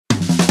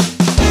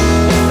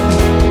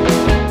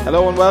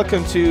Hello and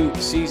welcome to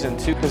Season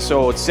 2,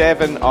 Episode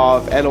 7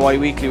 of LOI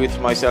Weekly with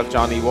myself,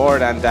 Johnny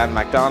Ward, and Dan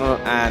McDonald.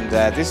 And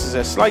this is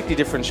a slightly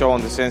different show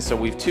in the sense that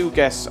we've two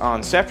guests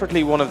on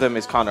separately. One of them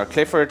is Conor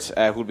Clifford,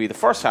 who will be the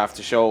first half of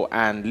the show,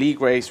 and Lee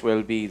Grace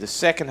will be the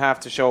second half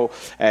of the show.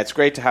 It's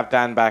great to have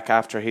Dan back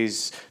after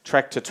his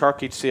trek to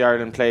Turkey to see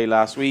Ireland play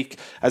last week.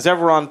 As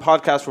ever on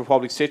Podcast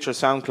Republic, Stitcher,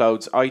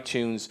 SoundClouds,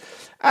 iTunes,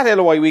 at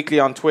LOI Weekly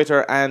on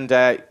Twitter, and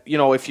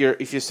if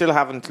you still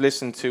haven't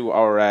listened to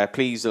our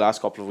pleas the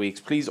last couple of weeks,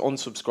 please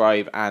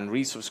unsubscribe and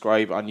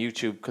resubscribe on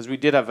YouTube, because we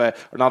did have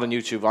not on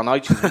YouTube, on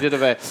iTunes, we did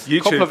have a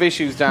couple of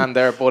issues down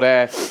there, but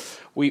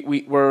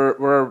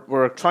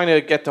we're trying to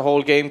get the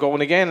whole game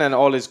going again, and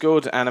all is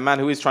good. And a man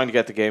who is trying to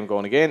get the game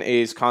going again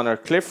is Conor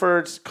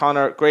Clifford.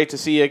 Conor, great to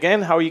see you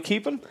again. How are you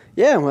keeping?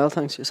 Yeah, well,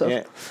 thanks yourself.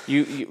 Yeah.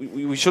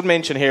 We should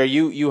mention here,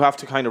 you have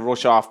to kind of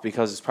rush off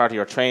because it's part of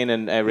your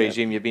training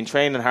regime. Yeah. You've been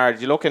training hard.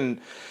 You're looking...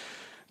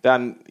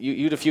 Dan,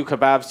 you had a few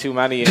kebabs too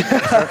many in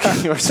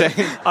Turkey, you were saying.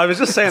 I was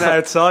just saying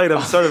outside,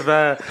 I'm sort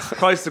of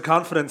crisis of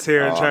confidence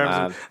here in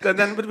terms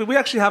of... But we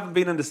actually haven't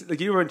been in this...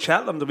 Like, you were in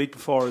Cheltenham the week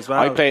before as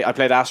well. I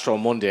played Astro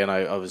on Monday, and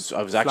I was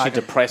actually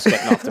depressed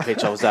getting off the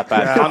pitch. I was that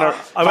bad. Yeah.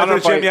 I went to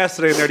the gym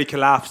yesterday and nearly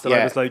collapsed, and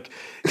I was like...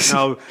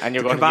 and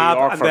you're going to New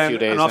York for a few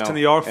days and off to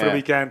New York for the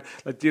weekend.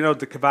 Like, the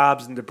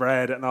kebabs and the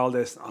bread and all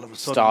this, all of a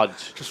sudden,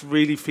 just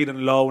really feeling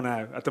low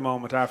now at the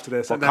moment after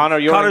this. Well,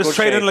 Conor's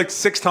training like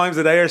 6 times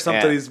a day or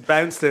something. Yeah. He's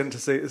bounced in to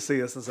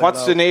see us. And say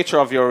What's the nature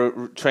of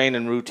your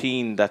training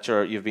routine that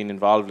you've been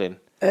involved in?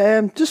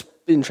 Just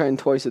been training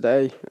twice a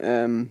day.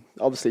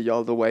 Obviously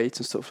all the weights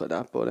and stuff like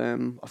that. But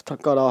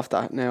I've got off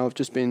that now. I've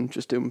just been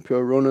doing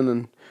pure running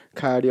and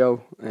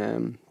cardio,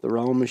 the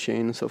rowing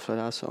machine and stuff like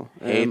that. So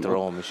hate the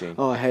rowing machine.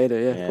 Oh, I hate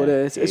it. Yeah, but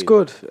it's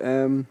good.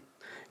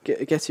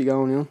 It gets you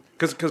going, you know.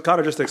 Because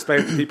Conor, just to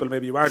explain to people,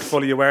 maybe you aren't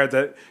fully aware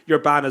that your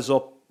ban is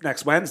up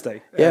next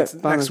Wednesday.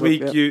 Next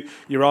week up,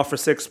 you're off for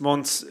 6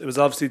 months. It was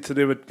obviously to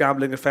do with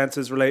gambling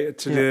offences related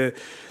to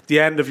the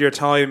end of your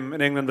time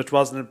in England, which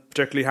wasn't a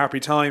particularly happy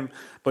time.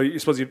 But I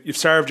suppose you've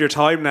served your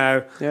time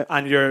now,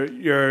 and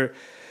you're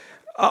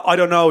I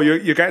don't know.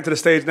 You're getting to the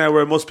stage now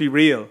where it must be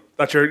real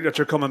that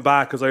you're coming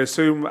back. Because I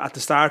assume at the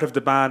start of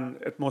the ban,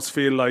 it must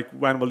feel like,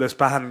 when will this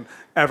ban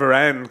ever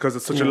end? Because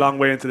it's such a long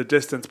way into the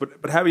distance.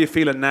 But how are you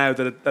feeling now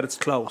that it's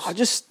close? I'm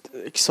just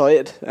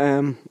excited.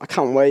 I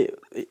can't wait.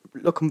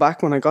 Looking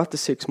back, when I got the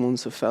 6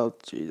 months, it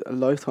felt a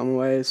lifetime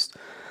away.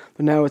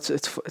 But now it's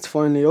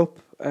finally up.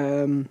 I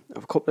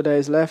have a couple of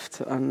days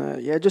left,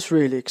 and just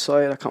really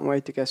excited. I can't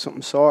wait to get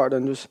something sorted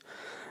and just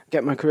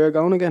get my career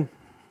going again.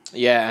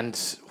 Yeah, and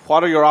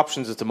what are your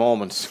options at the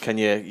moment? Can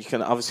you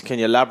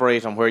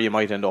elaborate on where you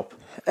might end up?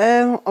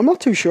 I'm not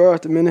too sure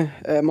at the minute.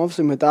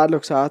 Obviously, my dad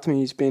looks after me.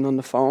 He's been on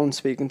the phone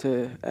speaking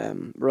to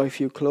right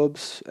few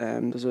clubs.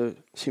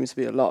 Seems to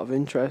be a lot of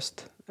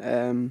interest.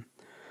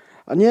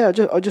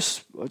 I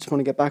just want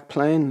to get back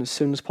playing as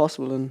soon as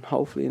possible, and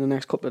hopefully in the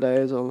next couple of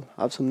days I'll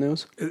have some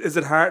news. Is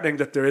it heartening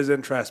that there is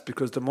interest?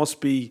 Because there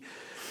must be...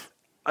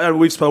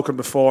 we've spoken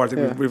before. I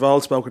think we've all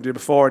spoken to you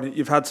before, and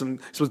you've had some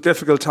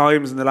difficult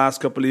times in the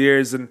last couple of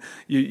years, and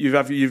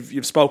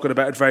you've spoken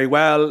about it very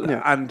well,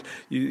 and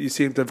you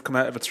seem to have come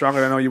out of it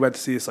stronger. I know you went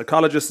to see a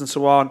psychologist and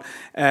so on.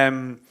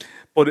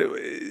 But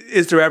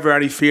is there ever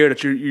any fear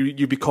that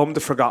you become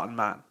the forgotten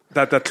man?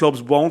 That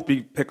clubs won't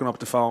be picking up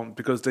the phone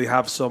because they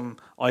have some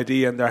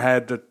idea in their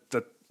head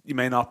that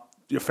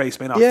your face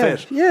may not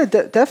fit? Yeah,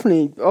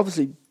 definitely.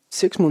 Obviously,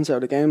 6 months out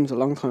of the game is a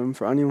long time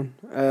for anyone.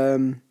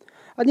 And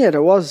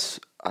there was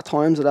at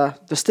times of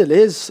that. There still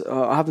is.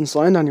 I haven't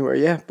signed anywhere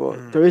yet,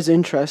 but there is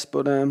interest.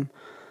 But I'm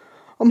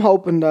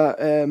hoping that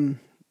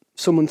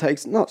someone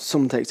takes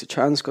a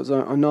chance, because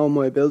I know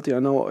my ability. I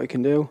know what I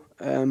can do.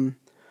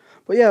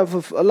 But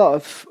I've a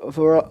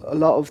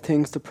lot of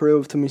things to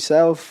prove to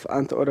myself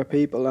and to other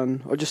people,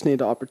 and I just need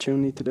the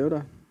opportunity to do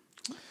that.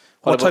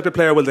 What type of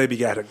player will they be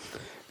getting?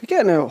 We're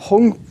getting a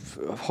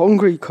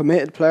hungry,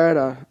 committed player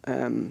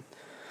that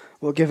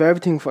will give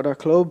everything for their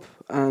club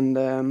and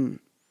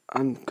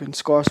can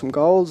score some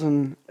goals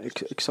and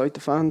excite the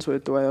fans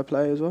with the way I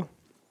play as well.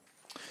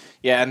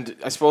 Yeah, and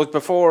I suppose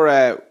before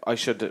I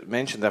should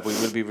mention that we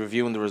will be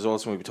reviewing the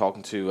results, and we'll be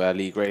talking to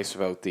Lee Grace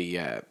about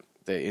the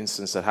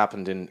instance that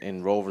happened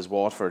in Rovers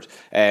Watford.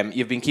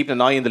 You've been keeping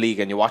an eye on the league,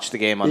 and you watched the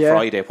game on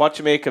Friday. What do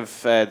you make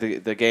of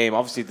the game?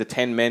 Obviously, the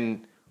 10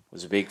 men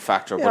was a big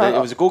factor, but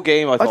it was a good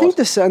game, I thought. I think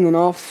the sending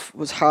off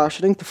was harsh.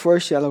 I think the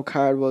first yellow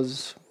card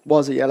was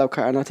a yellow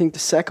card, and I think the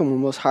second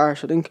one was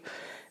harsh. I think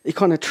he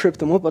kind of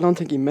tripped him up. I don't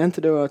think he meant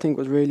to do it. I think it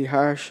was really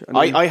harsh.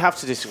 I have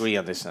to disagree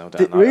on this now,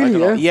 Dan.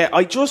 Really?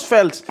 I just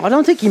felt... I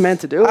don't think he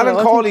meant to do it.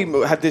 Alan Cawley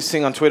had this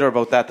thing on Twitter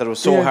about that it was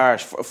so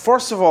harsh.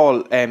 First of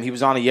all, he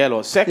was on a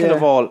yellow. Second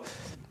of all,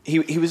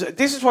 he was.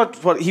 This is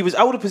what he was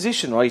out of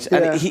position, right?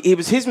 And it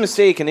was his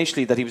mistake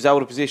initially that he was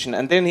out of position,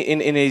 and then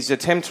in his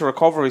attempt to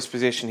recover his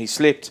position, he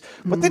slipped.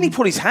 But then he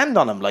put his hand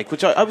on him,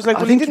 which I was like,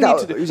 well, he didn't need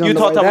to do. You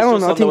thought that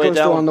was just on the way down? I think it was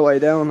still on the way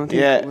down. I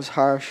think it was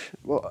harsh.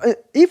 Well,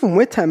 even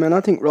with 10 men, I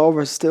think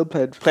Rovers still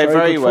played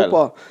very good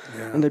football,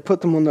 and they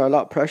put them under a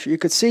lot of pressure. You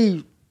could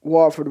see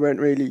Watford weren't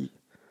really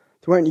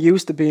weren't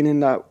used to being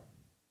in that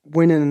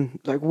winning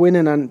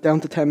and down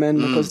to 10 men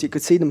because you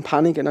could see them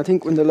panicking. I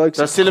think when the likes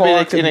they're of still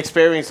Cork a bit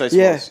inexperienced, I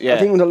suppose. Yeah, I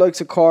think when the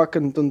likes of Cork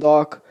and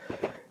Dundalk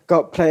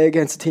got play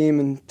against a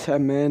team in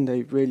 10 men,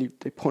 they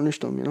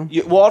punished them, you know.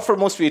 Waterford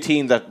must be a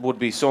team that would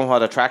be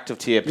somewhat attractive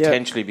to you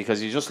potentially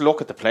because you just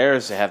look at the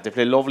players they have. They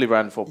play lovely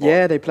brand football.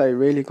 Yeah, they play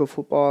really good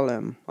football.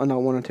 I know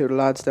one or two of the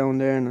lads down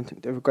there, and I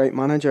think they have a great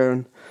manager,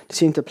 and they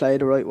seem to play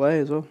the right way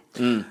as well.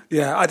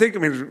 Yeah, I think,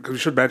 we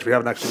should mention, we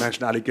haven't actually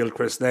mentioned Ali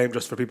Gilchrist's name,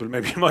 just for people who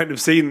maybe might have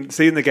seen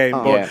the game.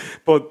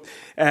 But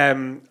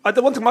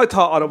the one thing my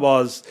thought on it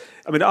was,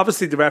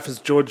 obviously the ref has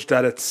judged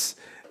that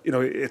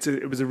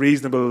it was a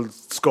reasonable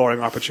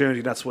scoring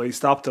opportunity. That's why he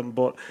stopped him.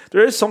 But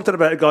there is something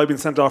about a guy being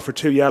sent off for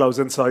 2 yellows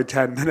inside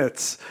 10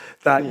 minutes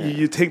that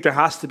you think there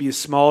has to be a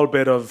small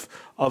bit of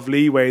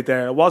leeway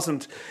there. It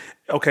wasn't.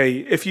 Okay,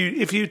 if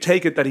you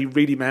take it that he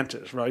really meant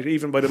it, right?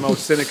 Even by the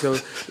most cynical,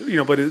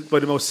 by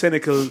the most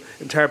cynical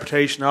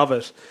interpretation of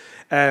it,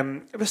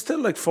 it was still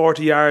like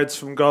 40 yards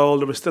from goal.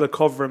 There was still a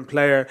covering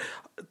player.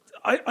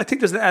 I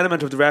think there's an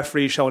element of the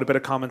referee showing a bit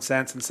of common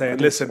sense and saying,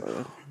 listen,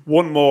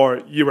 one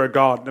more, you are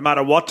gone. No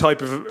matter what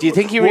type of... Do you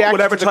think he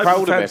reacted to the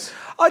crowd a bit?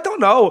 I don't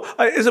know.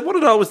 Is it one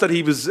of those that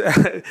he was...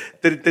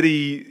 that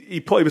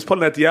he was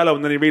pulling out the yellow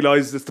and then he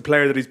realised it's the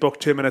player that he's booked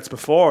 2 minutes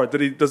before?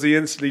 Does he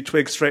instantly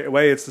twig straight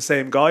away it's the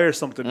same guy or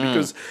something?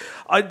 Because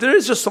there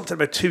is just something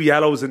about 2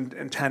 yellows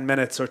in 10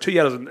 minutes or 2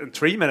 yellows in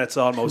 3 minutes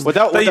almost. Would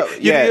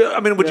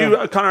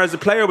you, Conor, as a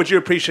player, would you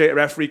appreciate a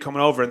referee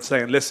coming over and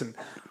saying, listen...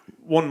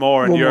 One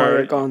more and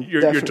you're done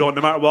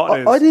no matter what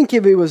it is. I think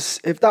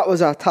if that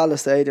was at Tallaght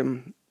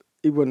Stadium,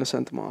 he wouldn't have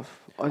sent him off.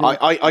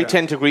 I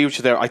tend to agree with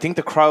you there. I think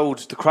the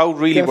crowd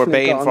really were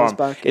baying for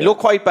him. It looked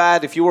quite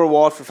bad. If you were a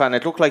Waterford fan,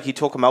 it looked like he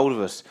took him out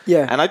of it.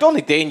 Yeah. And I don't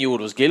think they knew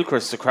it was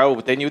Gilchrist, the crowd,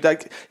 but they knew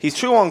that he's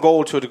through on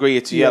goal to a degree.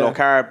 It's a yellow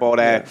card, but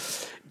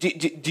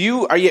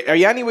are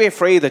you anyway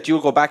afraid that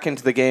you'll go back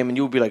into the game and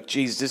you'll be like,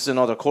 geez, this is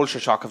another culture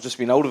shock. I've just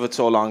been out of it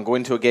so long. Go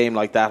into a game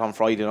like that on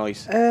Friday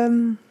night.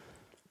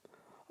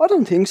 I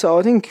don't think so.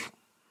 I think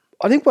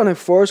when I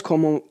first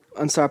come out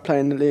and started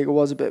playing the league, it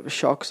was a bit of a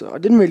shock. So I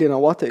didn't really know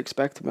what to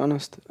expect, to be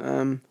honest.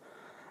 And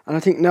I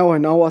think now I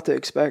know what to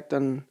expect.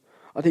 And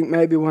I think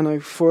maybe when I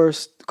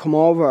first come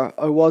over,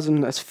 I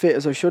wasn't as fit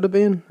as I should have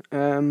been.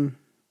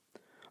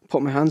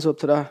 Put my hands up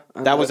to that.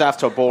 And that was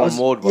after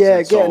Bournemouth,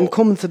 wasn't it?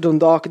 Coming to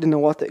Dundalk, I didn't know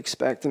what to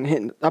expect. And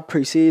hitting that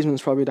pre-season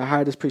was probably the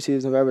hardest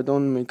pre-season I've ever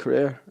done in my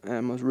career.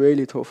 It was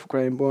really tough for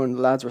Graham Byrne.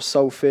 The lads were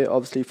so fit,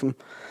 obviously, from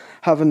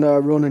having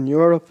their run in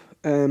Europe.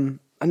 And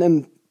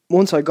then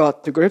once I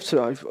got to grips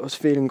with it, I was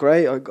feeling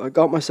great. I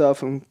got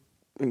myself in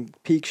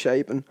peak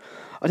shape, and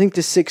I think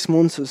this 6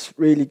 months has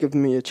really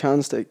given me a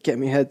chance to get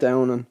my head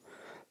down and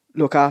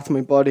look after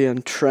my body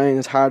and train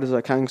as hard as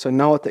I can, because I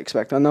know what to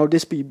expect. I know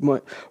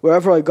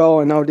wherever I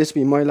go, I know this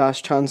be my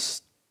last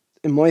chance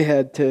in my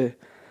head to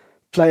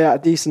play at a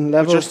decent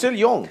level. But you're still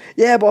young.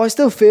 Yeah, but I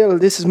still feel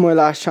this is my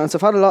last chance.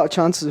 I've had a lot of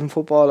chances in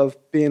football of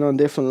being on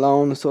different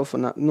loan and stuff,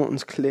 and that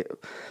nothing's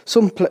clicked.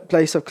 Some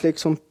place I've clicked,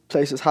 some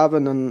places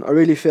haven't, and I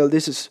really feel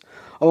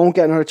I won't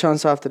get another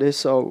chance after this,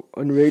 so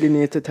I really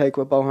need to take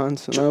with both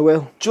hands, and I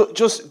will.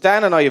 Just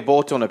Dan and I have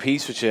both done a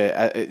piece with you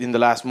in the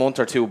last month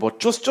or two, but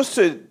just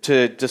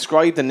to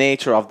describe the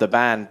nature of the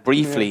ban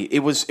briefly, it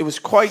was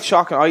quite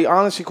shocking. I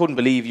honestly couldn't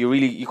believe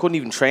you couldn't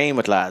even train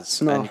with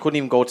lads, and you couldn't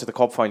even go to the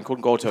cup final,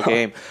 couldn't go to a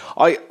game.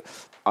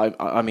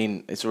 I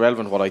mean, it's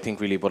irrelevant what I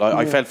think really, but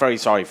I felt very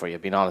sorry for you,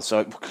 being honest.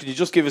 So could you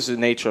just give us the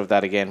nature of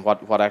that again?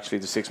 What actually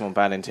the 6 month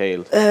ban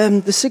entailed?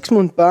 The 6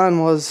 month ban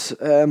was.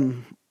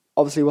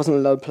 Obviously, wasn't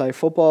allowed to play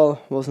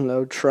football, wasn't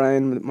allowed to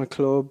train with my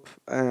club,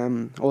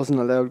 I wasn't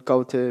allowed to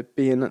go to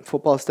be in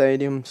football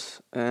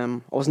stadiums,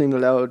 I wasn't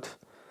even allowed to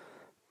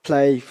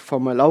play for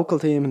my local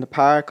team in the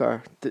park,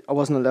 or I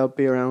wasn't allowed to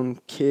be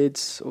around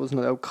kids, I wasn't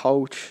allowed to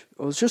coach.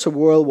 It was just a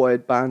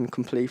worldwide ban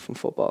complete from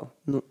football.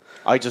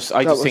 I just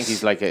think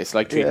he's it's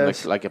like treating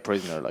like a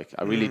prisoner. Like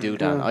I really do,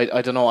 Dan.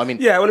 I don't know. I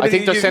mean, I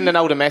think they're sending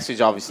out a message,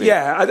 obviously.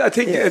 Yeah, I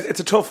think it's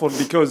a tough one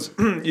because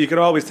you can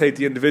always take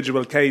the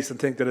individual case and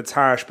think that it's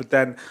harsh, but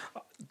then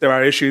there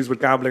are issues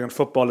with gambling and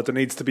football that there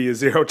needs to be a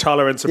zero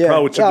tolerance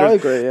approach. Yeah, I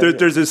agree.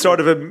 There's a sort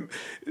of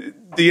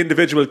the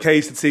individual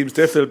case, it seems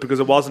difficult because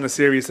it wasn't a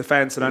serious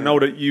offence, and I know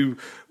that you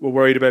were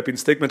worried about being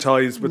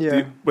stigmatised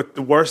with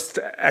the worst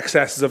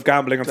excesses of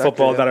gambling and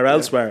football that are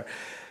elsewhere.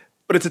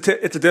 But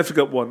it's a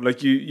difficult one.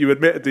 Like you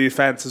admitted the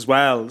offence as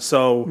well,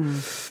 so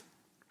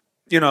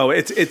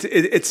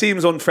it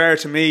seems unfair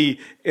to me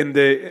in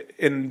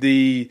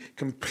the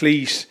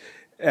complete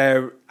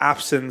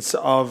absence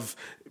of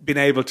being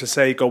able to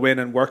say go in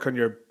and work on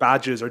your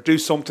badges or do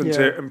something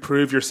to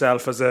improve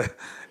yourself as a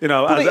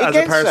as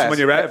a person when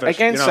you're out of it.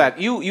 Against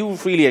that, you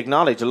really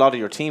acknowledge a lot of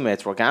your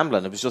teammates were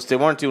gambling. It was just they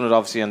weren't doing it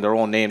obviously on their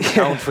own name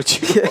account, which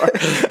you were.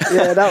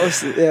 That was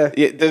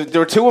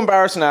there were two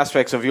embarrassing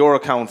aspects of your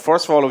account.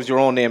 First of all, it was your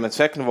own name, and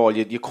second of all,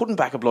 you couldn't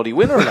back a bloody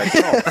winner.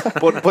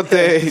 But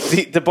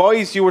the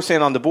boys you were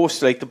saying on the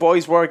bus, like the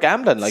boys were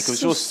gambling. Like it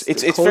was just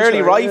it's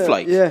fairly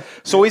rife.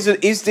 So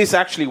is this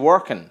actually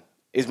working?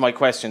 is my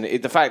question.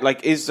 The fact,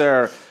 like, is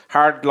there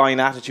hardline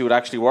attitude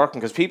actually working?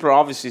 Because people are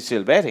obviously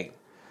still betting.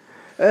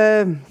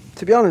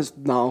 To be honest,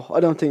 no. I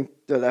don't think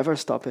they'll ever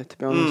stop it, to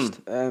be honest.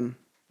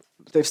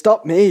 They've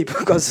stopped me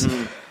because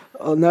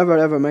I'll never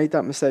ever make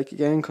that mistake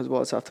again because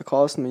what's after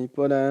costing me.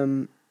 But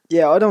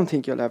yeah, I don't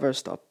think you'll ever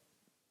stop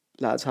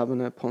lads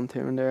having a punt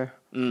here and there.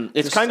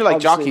 It's kind of like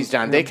jockeys,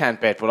 Dan. They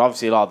can't bet, but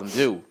obviously a lot of them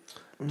do.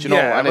 Do you know?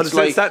 Yeah, and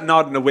but it's that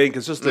nod and a wink.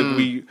 It's just that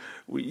we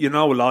you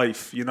know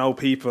life, you know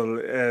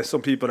people.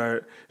 Some people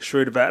are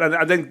shrewd about it. And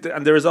I think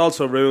and there is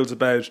also rules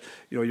about,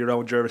 you know, your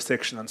own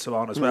jurisdiction and so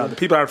on as well. The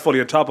people aren't fully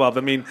on top of.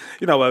 I mean,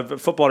 you know,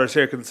 footballers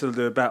here can still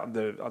do a bet on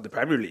the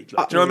Premier League.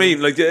 Like, do you know what I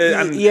mean?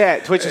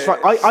 Like, which is fine.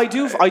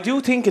 I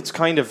do think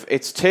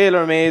it's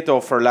tailor made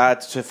though for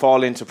lads to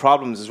fall into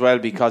problems as well,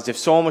 because they've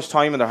so much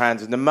time in their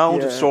hands, and the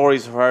amount of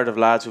stories I've heard of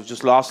lads who've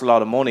just lost a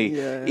lot of money.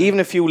 Even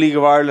a few League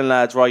of Ireland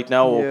lads right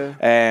now.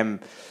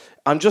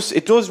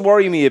 It does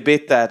worry me a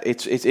bit that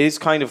it is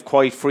kind of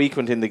quite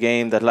frequent in the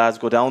game that lads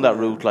go down that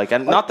route, like,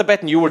 and not the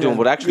betting you were doing,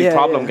 but actually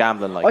problem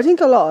gambling. Like, I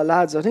think a lot of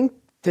lads,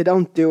 they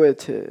don't do it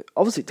to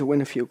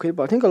win a few quid,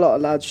 but I think a lot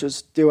of lads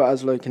just do it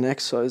as like an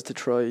exercise to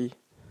try,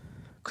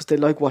 because they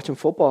like watching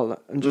football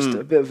and just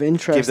a bit of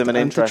interest. Give them an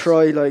interest. To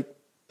try, like,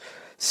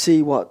 see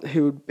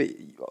who would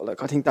be,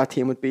 like, I think that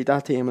team would beat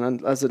that team,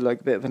 and as a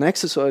like a bit of an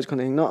exercise kind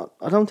of thing.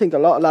 I don't think a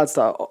lot of lads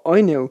that I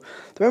knew,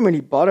 they weren't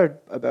really bothered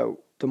about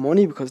the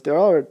money because they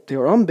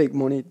were on big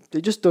money.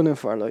 They just done it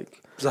for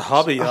like it's a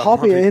hobby,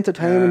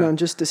 entertainment, and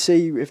just to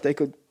see if they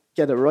could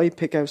get it right,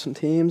 pick out some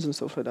teams and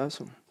stuff like that.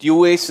 So, you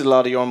wasted a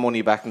lot of your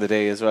money back in the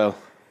day as well?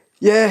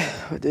 Yeah,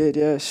 I did.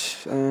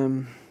 Yes,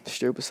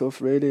 stupid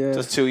stuff, really. Yeah.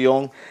 Just too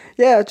young.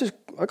 Yeah,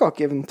 I got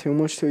given too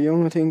much too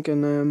young, I think,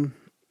 and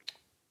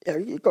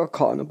you got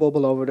caught in a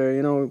bubble over there,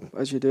 you know,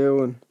 as you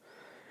do, and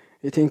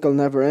you think it'll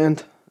never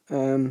end.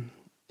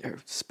 You're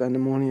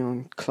spending money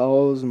on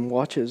clothes and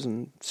watches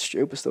and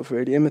stupid stuff,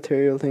 really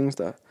immaterial things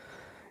that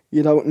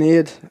you don't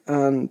need.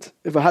 And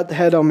if I had the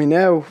head on me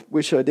now,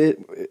 which I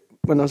did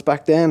when I was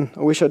back then,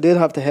 I wish I did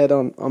have the head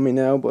on me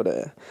now. But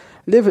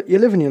you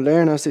live and you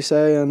learn, as they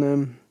say,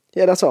 and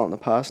that's all in the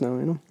past now,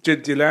 you know.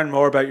 Do you learn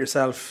more about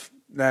yourself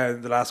now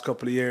in the last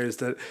couple of years?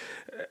 That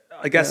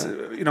I guess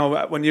you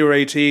know, when you were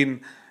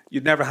 18,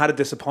 you'd never had a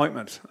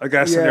disappointment, I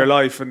guess, in your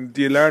life. And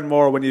do you learn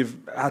more when you've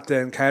had to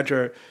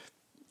encounter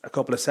a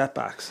couple of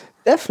setbacks?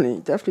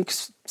 Definitely.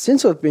 'Cause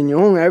since I've been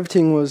young,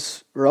 everything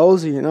was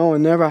rosy, you know. I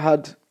never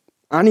had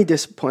any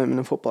disappointment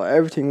in football.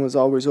 Everything was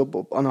always up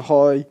on a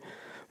high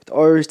with the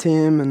Irish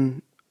team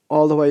and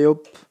all the way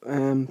up,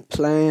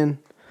 playing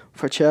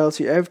for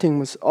Chelsea. Everything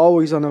was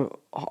always on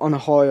a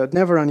high. I'd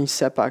never any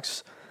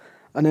setbacks.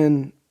 And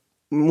then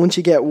once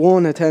you get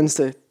one, they tend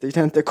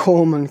to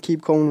come and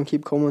keep coming and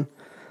keep coming.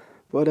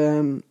 But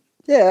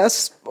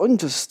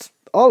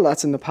all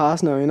that's in the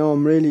past now, you know.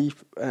 I'm really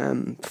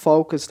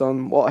focused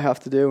on what I have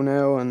to do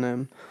now, and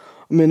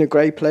I'm in a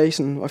great place,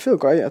 and I feel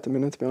great at the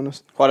minute, to be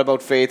honest. What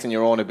about faith in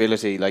your own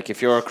ability? Like,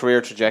 if your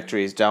career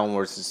trajectory is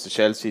downwards since the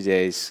Chelsea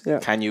days,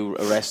 can you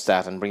arrest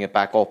that and bring it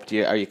back up?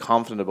 Are you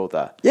confident about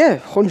that? Yeah,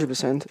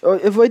 100%.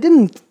 If I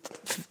didn't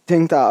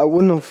think that, I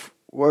wouldn't have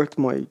worked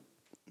my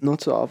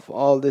nuts off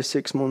all this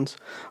 6 months.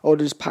 I would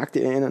have just packed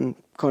it in and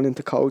gone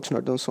into coaching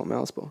or done something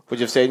else. But would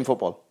you have stayed in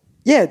football?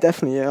 Yeah,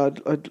 definitely. Yeah,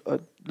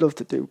 I'd love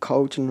to do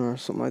coaching or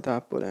something like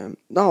that. But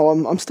no,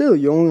 I'm still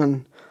young,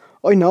 and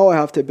I know I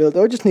have to build.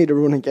 I just need to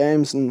run in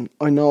games, and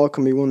I know I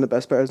can be one of the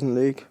best players in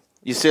the league.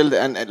 You still,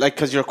 and like,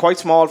 because you're quite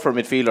small for a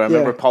midfielder. I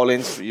remember Paul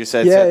Ince, you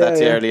said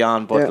that early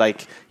on, but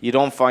like, you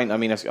don't find. I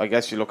mean, I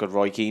guess you look at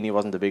Roy Keane; he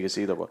wasn't the biggest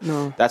either, but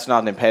that's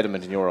not an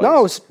impediment in your eyes.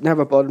 No, it's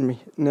never bothered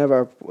me.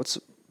 Never.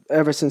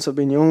 Ever since I've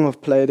been young,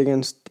 I've played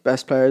against the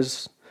best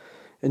players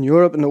in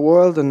Europe and the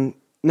world, and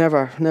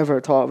never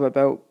thought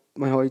about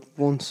my height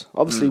once.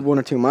 Obviously, one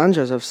or two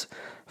managers have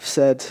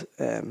said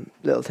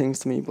little things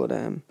to me, but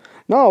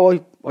no,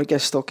 I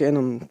get stuck in,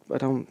 and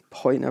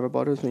height never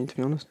bothers me, to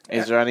be honest.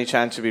 Is there any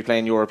chance to be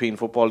playing European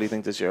football, do you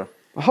think, this year?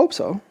 I hope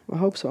so.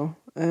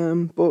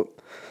 But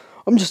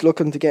I'm just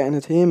looking to get in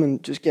a team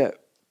and just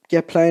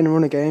get playing and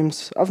run of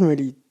games. I haven't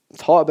really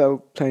thought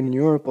about playing in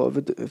Europe,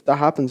 but if that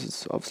happens,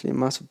 it's obviously a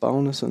massive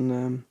bonus,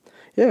 and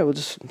we'll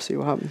just see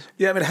what happens.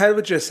 Yeah, I mean, how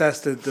would you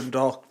assess the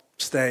Dundalk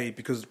stay?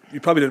 Because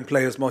you probably didn't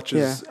play as much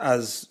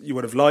as you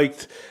would have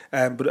liked,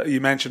 but you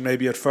mentioned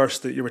maybe at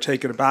first that you were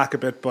taken aback a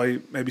bit by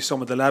maybe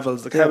some of the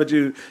levels. Like, how would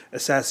you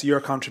assess your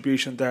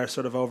contribution there,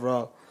 sort of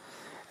overall?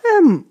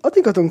 I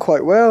think I've done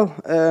quite well.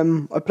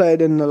 I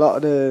played in a lot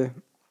of the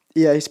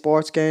EA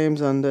Sports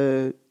games and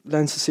the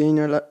Leinster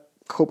Senior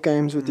Cup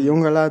games with the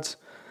younger lads.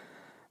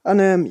 And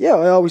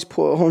I always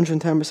put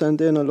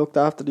 110% in. I looked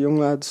after the young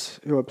lads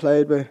who I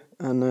played with,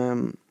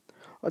 and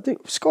I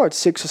think scored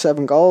 6 or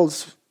 7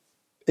 goals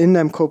in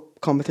them cup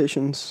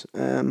competitions.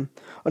 I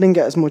didn't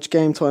get as much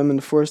game time in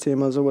the first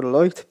team as I would have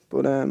liked,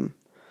 but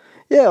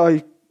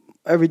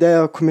every day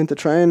I come into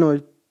training,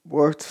 I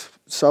worked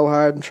so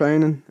hard in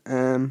training,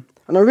 and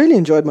I really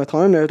enjoyed my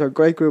time there. They're a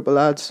great group of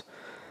lads.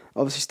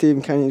 Obviously,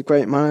 Stephen Kenny is a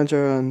great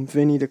manager, and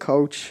Vinny the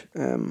coach.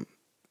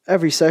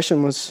 Every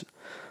session was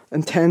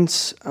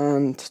intense,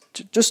 and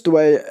just the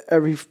way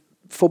every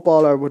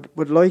footballer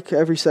would like.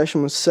 Every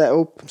session was set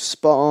up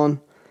spot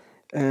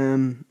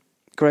on,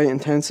 great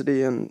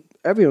intensity, and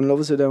everyone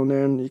loves it down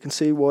there, and you can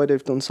see why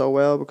they've done so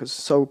well, because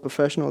it's so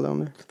professional down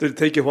there. Did it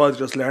take you a while to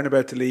just learn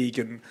about the league?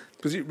 And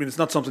because it's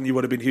not something you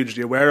would have been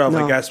hugely aware of,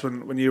 I guess,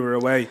 when you were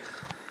away.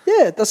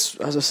 Yeah, that's,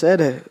 as I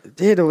said,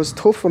 it was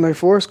tough when I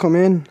first come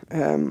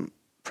in.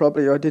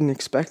 Probably I didn't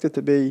expect it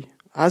to be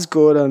as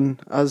good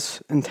and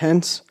as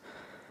intense,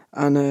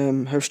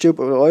 and how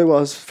stupid I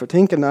was for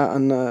thinking that,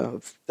 and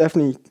I've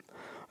definitely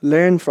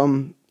learned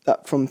from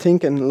that, from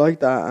thinking like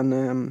that,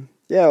 and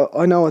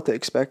I know what to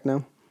expect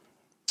now.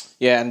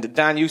 Yeah, and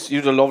Dan, you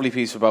did a lovely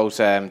piece about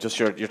just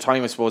your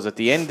time, I suppose, at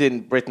the end in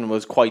Britain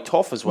was quite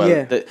tough as well.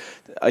 Yeah.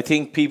 I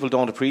think people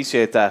don't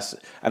appreciate that,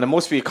 and it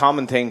must be a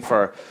common thing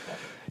for,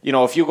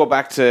 if you go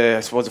back to, I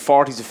suppose, the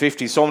 40s or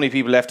 50s, so many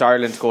people left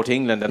Ireland to go to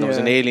England, and it was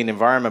an alien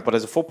environment. But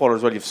as a footballer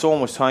as well, you have so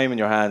much time in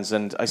your hands,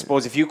 and I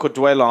suppose if you could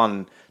dwell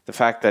on the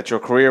fact that your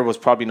career was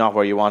probably not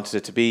where you wanted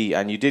it to be,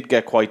 and you did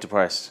get quite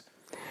depressed.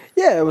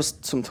 Yeah, it was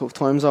some tough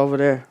times over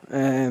there.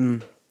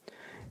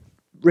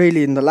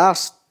 Really, in the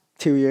last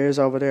 2 years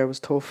over there was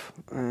tough.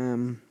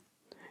 I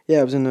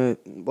wasn't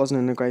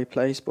in a great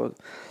place, but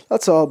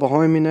that's all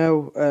behind me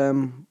now.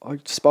 I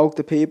spoke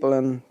to people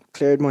and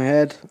cleared my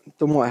head,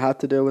 done what I had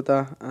to do with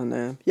that,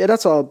 and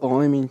that's all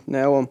behind me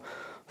now. I'm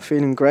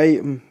feeling great.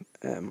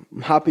 I'm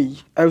happy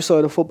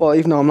outside of football,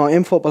 even though I'm not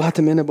in football at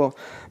the minute, but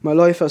my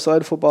life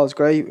outside of football is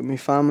great with my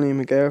family and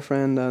my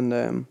girlfriend, and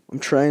I'm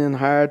training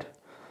hard.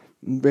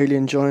 I'm really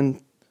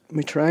enjoying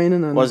my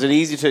training. And was it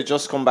easy to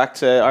just come back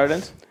to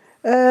Ireland?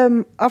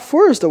 At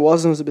first it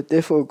wasn't. It was a bit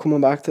difficult coming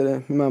back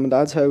to my mum and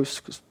dad's house,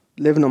 because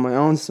living on my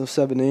own since I was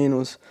 17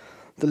 was,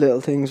 the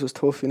little things was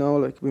tough,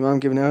 like my mum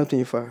giving out to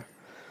me for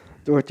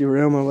dirty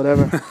room or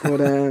whatever.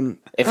 But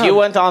if you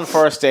went on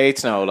first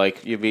dates now,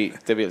 like they'd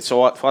be so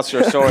what's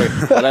your story?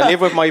 Well, I live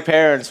with my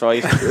parents,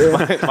 right?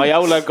 My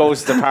outlet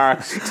goes to the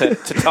park to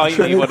time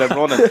me when I'm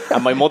running,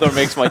 and my mother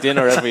makes my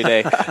dinner every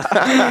day.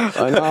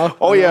 I know.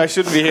 I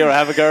shouldn't be here. I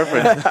have a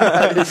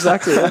girlfriend.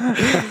 Exactly.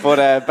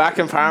 But back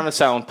in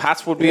Parmasound,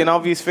 Pats would be an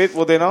obvious fit,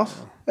 would they not?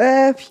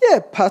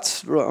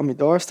 Pats right on my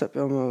doorstep.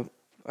 I'm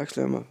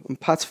a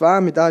Pats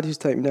fan. My dad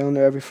used to take me down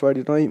there every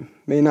Friday night.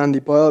 Me and Andy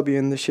Boyle be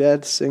in the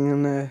shed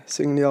singing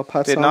the old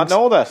Pats songs. Did not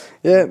know that.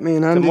 Yeah, me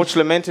and Andy. The much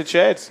lamented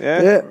shed.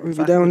 Yeah, we'd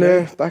be down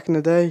there back in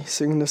the day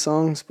singing the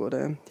songs. But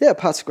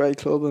Pats a great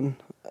club,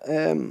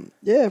 and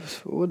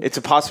it's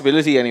a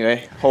possibility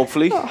anyway.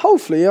 Hopefully.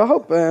 Hopefully, I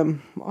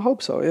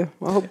hope so. Yeah,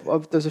 I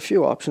hope there's a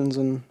few options,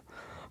 and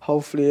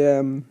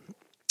hopefully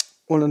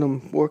one of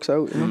them works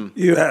out.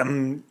 You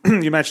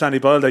mentioned Andy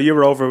Boyle there. You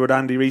were over with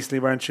Andy recently,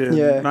 weren't you?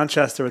 In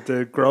Manchester at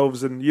the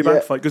Groves, and you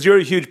might fight, because you're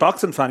a huge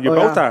boxing fan. You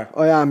both are.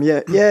 I am.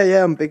 Yeah.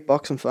 I'm a big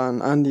boxing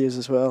fan. Andy is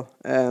as well.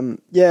 I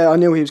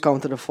knew he was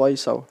going to the fight,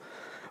 so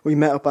we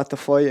met up at the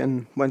fight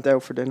and went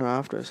out for dinner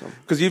after. So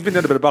because you've been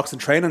doing a bit of boxing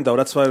training though,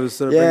 that's why I was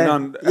bringing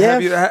on.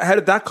 How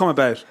did that come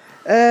about?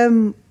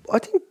 I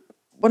think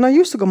when I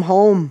used to come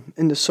home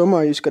in the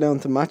summer, I used to go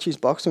down to Matchy's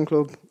Boxing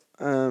Club.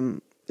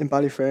 In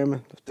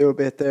Ballyfermot, do a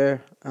bit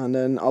there, and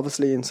then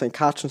obviously in St.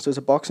 Catherine's there's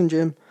a boxing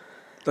gym.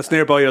 That's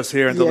nearby us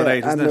here in Dublin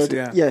 8, isn't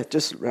it? Yeah,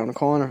 just around the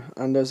corner.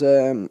 And there's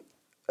a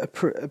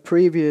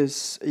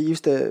previous, he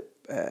used to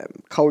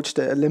coach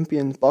the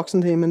Olympian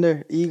boxing team in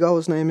there. Igor,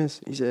 his name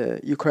is. He's a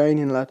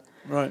Ukrainian lad.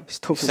 Right. He's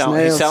tough as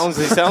nails.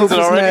 He sounds it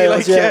already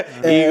nails,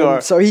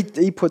 Igor. So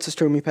he puts us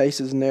through me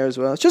paces in there as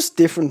well. It's just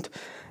different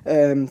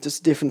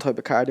type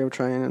of cardio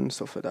training and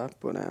stuff like that.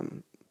 But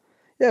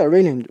I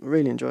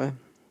really enjoy it.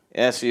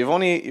 Yeah, so you've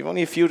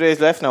only a few days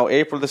left now,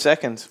 April the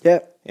 2nd. Yeah.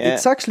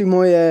 It's actually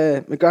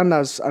my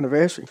granddad's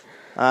anniversary.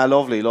 Ah,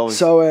 lovely.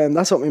 So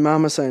that's what my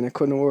mum was saying. It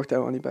couldn't have worked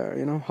out any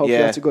better, Hopefully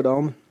that's a good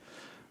omen.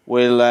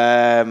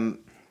 Well,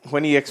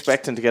 when are you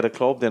expecting to get a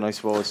club then, I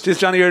suppose? Just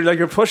Johnny,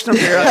 you're pushing him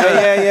here.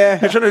 Yeah.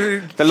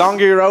 The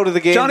longer you're out of the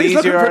game, the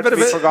easier it to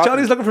be forgotten.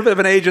 Johnny's looking for a bit of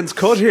an agent's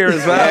cut here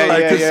as well.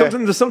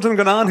 There's something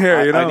going on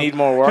here. I need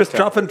more work. Just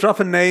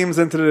dropping names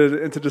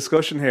into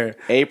discussion here.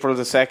 April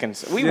the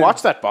 2nd. We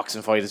watched that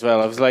boxing fight as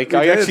well. I was like,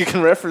 actually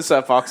can reference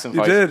that boxing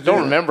fight.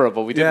 Don't remember it,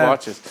 but we did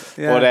watch it.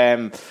 Yeah.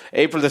 But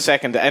April the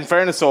 2nd. In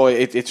fairness, though,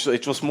 it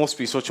just must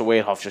be such a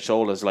weight off your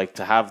shoulders, like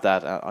to have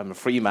that. I'm a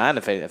free man,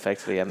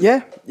 effectively. And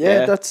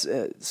that's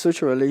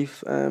such a relief.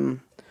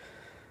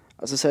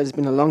 As I said, it's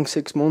been a long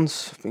 6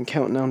 months. I've been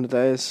counting down the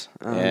days,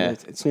 and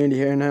it's nearly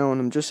here now,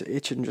 and I'm just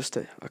itching.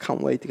 I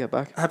can't wait to get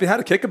back. Have you had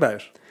a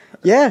kickabout?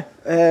 Yeah,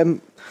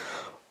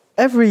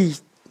 every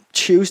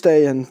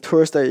Tuesday and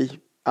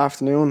Thursday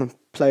afternoon I'm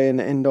playing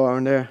indoor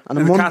and there. And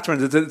in the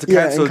Catherine's, it's a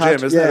council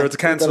gym, isn't it? Or it's a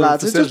council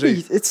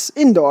facility. It's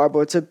indoor, but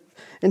it's a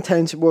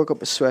intense work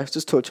up a sweat,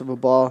 just touch of a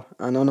ball.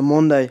 And on a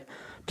Monday,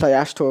 play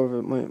Ash Tour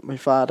with my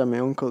father, my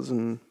uncles,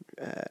 and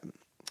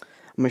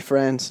my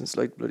friends. It's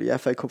like bloody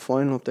FA Cup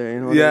final up there, you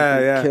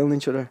know. Killing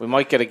each other. We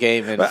might get a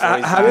game in.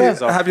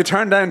 Have you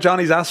turned down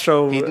Johnny's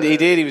Astro? He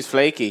did. He was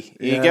flaky.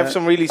 He gave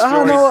some really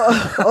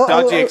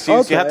dodgy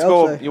excuse. You had to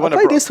go. You want to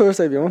play this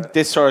Thursday if you want.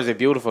 This Thursday,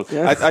 beautiful.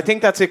 Yeah. I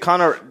think that's it,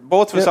 Conor.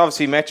 Both of us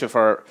obviously met you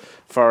for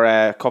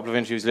a couple of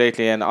interviews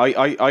lately, and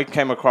I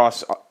came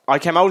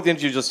out of the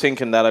interview just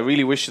thinking that I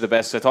really wish you the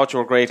best. I thought you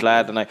were a great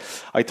lad, and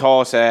I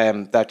thought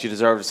that you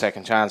deserved a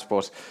second chance.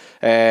 But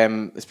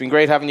it's been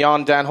great having you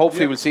on, Dan.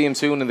 Hopefully we'll see him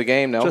soon in the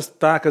game now. Just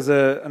back as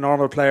a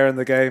normal player in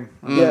the game.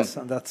 Yes,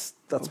 and that's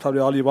probably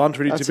all you want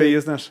really to be,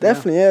 isn't it?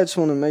 Definitely, yeah. I just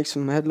want to make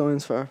some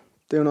headlines for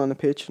doing it on the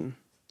pitch, and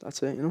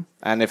that's it, you know.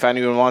 And if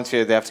anyone wants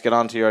you, they have to get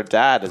on to your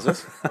dad, is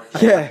it?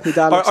 Yeah, my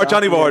dad. Or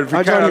Johnny Ward. Care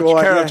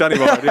of Johnny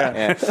Ward,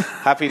 yeah.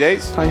 Happy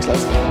days. Thanks,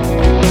 lads.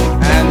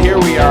 And here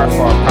we are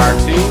for part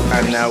 2,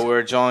 and now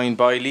we're joined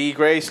by Lee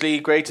Grace. Lee,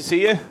 great to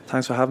see you.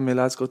 Thanks for having me,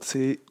 lads. Good to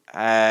see you.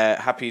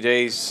 Happy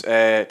days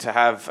to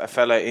have a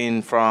fella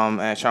in from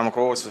Shamrock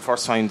Rovers for the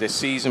first time this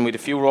season. We had a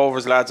few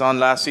Rovers lads on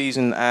last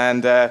season,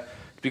 and it'd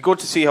be good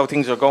to see how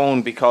things are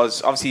going,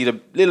 because obviously you had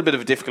a little bit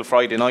of a difficult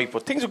Friday night,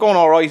 but things are going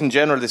all right in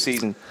general this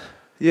season.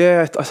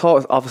 Yeah, I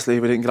thought obviously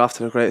we didn't get off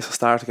to the greatest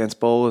start against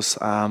Bohs.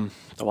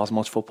 There wasn't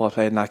much football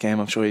played in that game,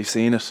 I'm sure you've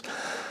seen it.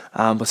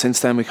 But since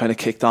then we kind of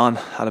kicked on,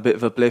 had a bit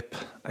of a blip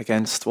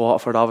against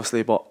Waterford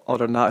obviously, but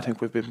other than that I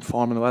think we've been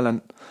performing well,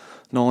 and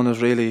no one has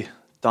really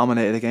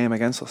dominated the game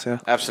against us. Yeah,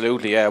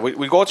 absolutely. Yeah,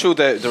 we'll go through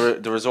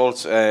the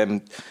results.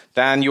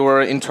 Dan, you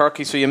were in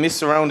Turkey, so you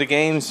missed a round of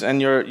games, and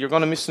you're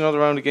going to miss another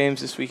round of games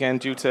this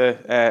weekend due to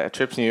a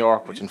trip to New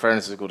York, which in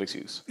fairness is a good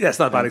excuse. Yeah, it's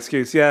not a bad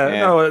excuse. Yeah,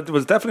 no, there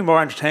was definitely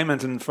more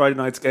entertainment in Friday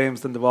night's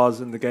games than there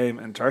was in the game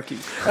in Turkey.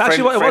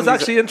 Actually, it was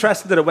actually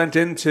interesting that it went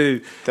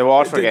into the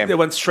Waterford game. It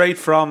went straight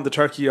from the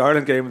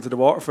Turkey-Ireland game into the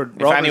Waterford.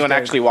 If anyone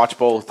actually watched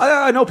both,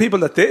 I know people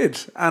that did,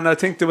 and I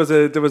think there was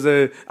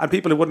a and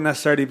people who wouldn't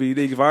necessarily be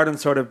League of Ireland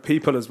sort of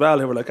people as well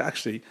who were like,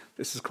 actually,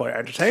 this is quite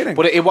entertaining.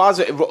 But it was.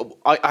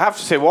 I have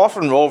to say,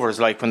 Waterford and Rovers,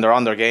 like when they're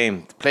on their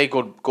game, play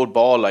good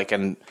ball, like,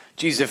 and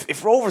geez,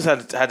 if Rovers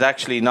had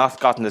actually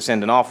not gotten the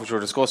sending off, which we were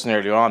discussing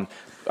earlier on,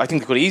 I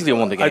think they could easily have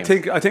won the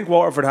game. I think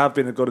Waterford have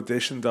been a good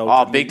addition though.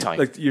 Oh, big time.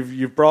 Like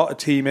you've brought a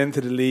team into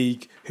the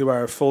league who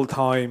are full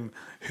time,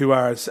 who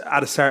are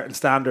at a certain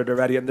standard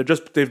already, and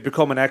they've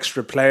become an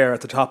extra player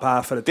at the top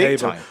half of the big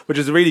table, time. Which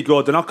is really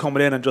good. They're not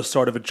coming in and just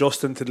sort of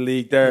adjusting to the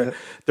league. They're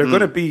going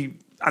to be.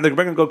 And they're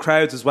bringing good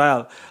crowds as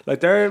well. Like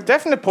they're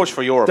definite push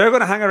for Europe. They're going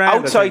to hang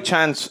around. Outside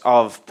chance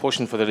of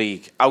pushing for the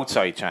league.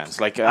 Outside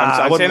chance. Like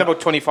I'm saying about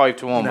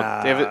 25-1.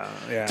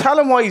 But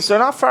talent wise, they're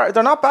not far.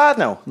 They're not bad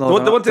now.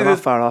 No, they're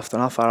not far off. They're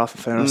not far off.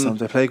 In fairness,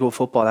 they play good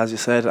football, as you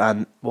said.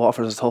 And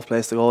Waterford is a tough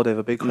place to go. They have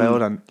a big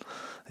crowd and.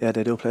 Yeah,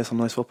 they do play some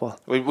nice football.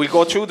 We'll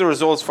go through the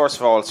results first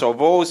of all. So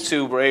Bohs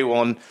 2, Bray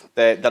 1.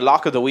 The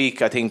lock of the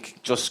week, I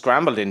think, just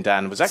scrambled in,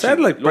 Dan. It was actually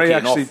sounded like Bray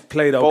actually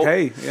played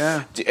okay.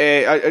 Yeah.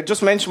 I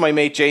just mentioned my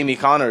mate Jamie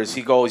Connors.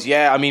 He goes,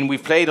 yeah, I mean,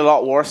 we've played a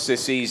lot worse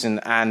this season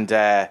and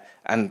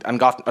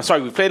got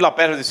we played a lot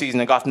better this season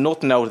and got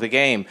nothing out of the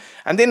game.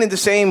 And then in the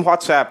same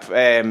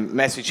WhatsApp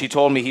message, he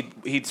told me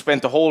he'd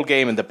spent the whole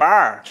game in the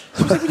bar.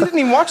 So I was like, we didn't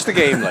even watch the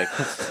game, like.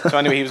 So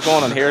anyway, he was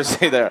going on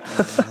hearsay there.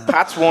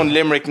 Pats 1,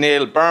 Limerick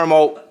 0.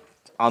 Burmo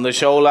on the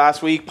show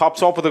last week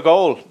pops up with a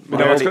goal. We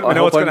know what's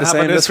going to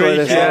happen this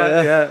week.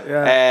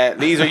 Yeah.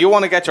 Lisa, you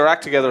want to get your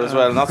act together as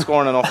well. Not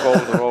scoring enough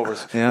goals for the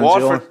Rovers. Yeah,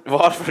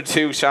 Waterford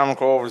 2,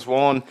 Shamrock Rovers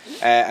 1.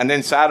 And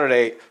then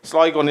Saturday,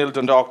 Sligo 0,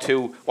 Dundalk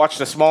 2.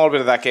 Watched a small bit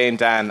of that game,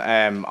 Dan,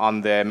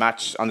 on the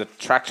match on the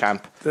Track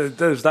Champ.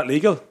 Is that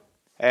legal?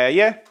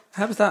 Yeah.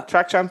 How was that?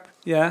 Track Champ.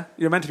 Yeah.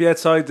 You're meant to be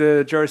outside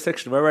the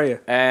jurisdiction. Where were you?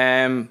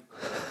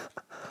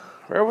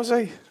 Where was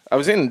I? I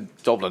was in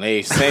Dublin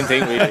 8, same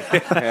thing really.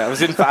 I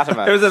was in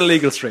Fatima. It was an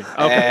illegal stream.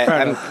 Okay,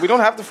 fair enough. We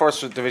don't have the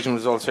first division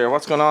results here.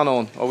 What's going on,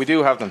 Owen? Oh, we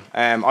do have them.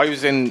 I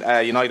was in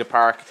United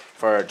Park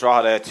for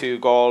Drogheda 2,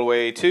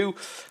 Galway 2.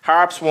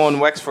 Harps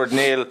 1, Wexford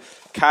 0.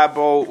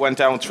 Cabo went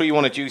down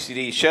 3-1 at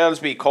UCD.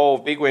 Shelsby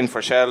Cove, big win for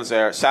Shells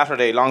there.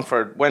 Saturday,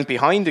 Longford went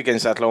behind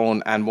against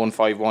Athlone and won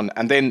 5-1.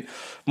 And then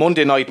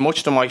Monday night,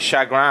 much to my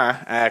chagrin,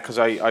 because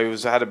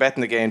I had a bet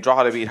in the game,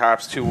 Drogheda beat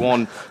Harps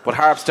 2-1. But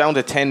Harps down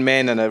to 10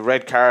 men and a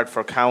red card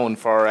for Cowan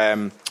for...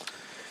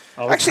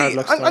 Actually,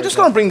 I'm just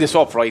going to bring this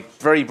up, right,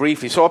 very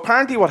briefly. So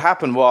apparently what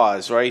happened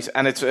was, right,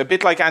 and it's a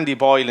bit like Andy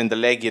Boyle in the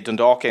Legia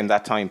Dundalk game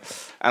that time.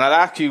 And I'll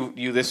ask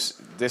you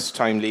this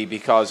time, Lee,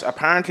 because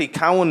apparently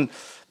Cowan...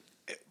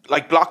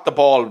 blocked the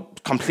ball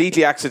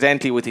completely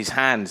accidentally with his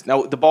hand.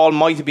 Now, the ball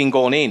might have been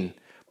going in,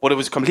 but it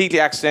was completely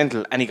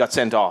accidental and he got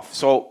sent off.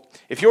 So,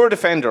 if you're a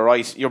defender,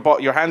 right,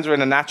 your hands are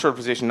in a natural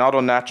position, not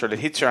unnatural, it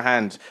hits your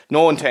hand,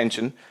 no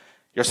intention,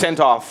 you're sent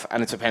off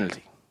and it's a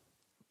penalty.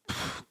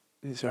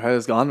 Your head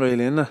is gone,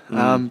 really, isn't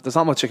it? There's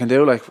not much you can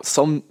do. Like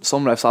some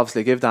refs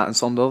obviously give that and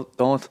some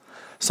don't.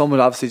 Some would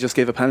obviously just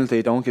give a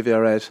penalty, don't give you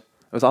a red.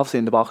 It was obviously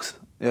in the box.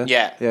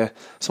 Yeah.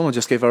 Someone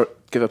just give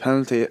a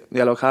penalty,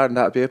 yellow card, and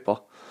that'd be it,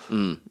 but...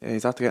 Yeah,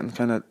 he's after getting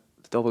kind of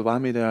double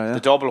whammy there, yeah. The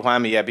double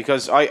whammy, yeah,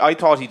 because I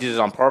thought he did it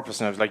on purpose,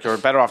 and I was like, you're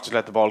better off to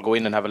let the ball go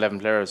in and have 11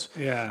 players.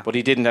 Yeah, but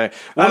he didn't.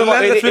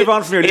 Let's move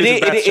on from your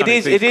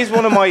it is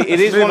one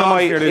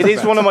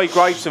of my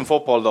gripes in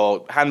football, though.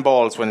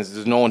 Handballs when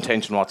there's no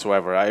intention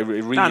whatsoever. It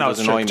really does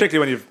annoy me, particularly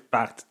when you've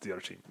backed the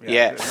other team.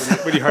 Yeah.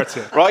 It really hurts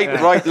you.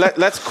 Right.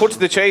 Let's cut to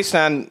the chase,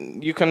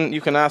 and you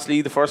can ask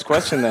Lee the first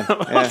question then.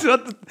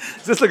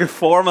 Is this like a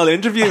formal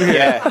interview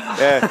here?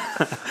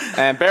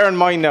 Yeah. Bear in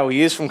mind now,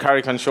 he is from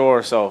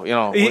Carrick-on-Shore, so we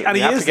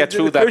have to get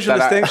through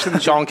that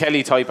Sean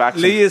Kelly type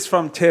accent. Lee is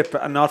from Tip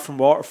and not from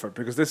Waterford,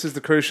 because this is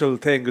the crucial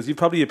thing, because you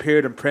probably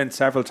appeared in print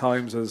several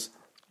times as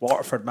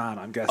Waterford man,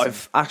 I'm guessing.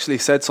 I've actually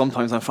said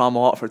sometimes I'm from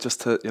Waterford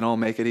just to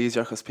make it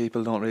easier, because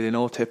people don't really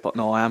know Tip, but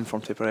no, I am from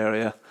Tipper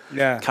area.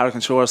 Yeah,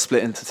 Carrick-on-Shore is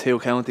split into 2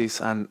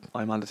 counties, and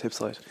I'm on the Tip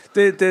side.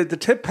 The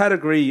Tip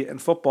pedigree in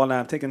football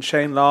now, I'm thinking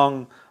Shane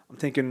Long, I'm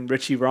thinking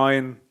Richie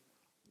Ryan.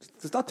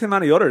 There's not too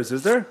many others,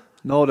 is there?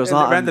 No, there's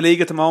not. Around the league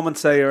at the moment,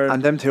 say.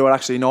 And them two are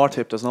actually North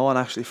Tip. There's no one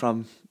actually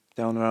from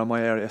down around my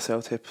area,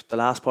 South Tip. The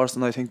last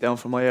person I think down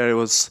from my area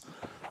was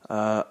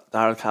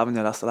Darryl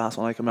Cavagna. That's the last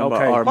one I can remember.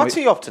 Okay. What's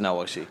he up to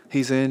now, actually?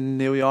 He's in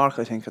New York,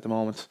 I think, at the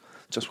moment.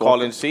 Just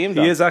calling to see him.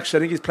 He is actually.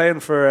 I think he's playing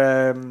for.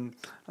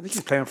 I think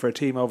he's playing for a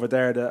team over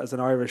there as an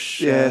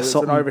Irish.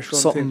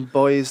 Something team.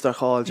 Boys they're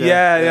called.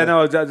 Yeah.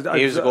 No,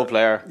 he was a good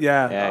player.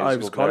 Yeah, I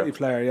was a quality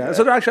player. Yeah.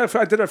 So actually, I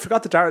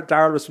forgot that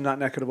Darryl was from that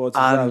neck of the woods.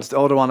 And the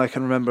other one I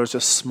can remember is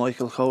just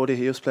Michael Cody.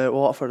 He used to play at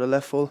Waterford, the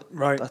left full.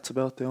 Right. That's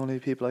about the only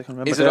people I can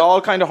remember. Is it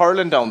all kind of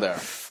hurling down there?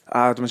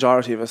 The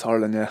majority of it's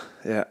hurling.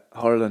 Yeah,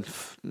 hurling.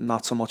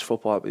 Not so much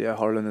football, but yeah,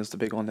 hurling is the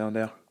big one down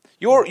there.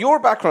 Your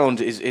background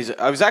is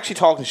I was actually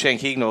talking to Shane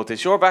Keegan about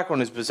this. Your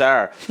background is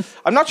bizarre.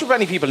 I'm not sure if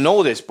many people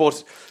know this,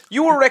 but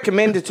you were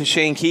recommended to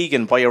Shane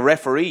Keegan by a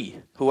referee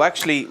who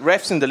actually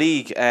refs in the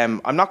league.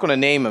 I'm not going to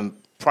name him,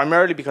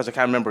 primarily because I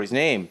can't remember his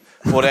name.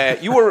 But a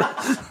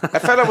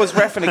fella was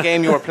reffing a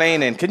game you were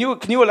playing in. Can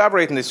you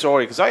elaborate on this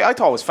story? Because I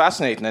thought it was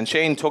fascinating, and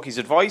Shane took his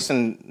advice,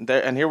 and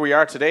here we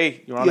are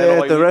today. You're on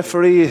LOI the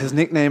referee, his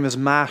nickname is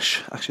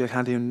Mash. Actually,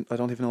 I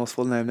don't even know his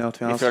full name now, to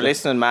be honest. If you're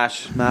listening,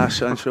 Mash,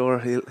 I'm sure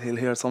he'll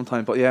hear it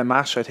sometime. But yeah,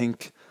 Mash, I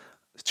think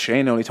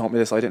Shane only told me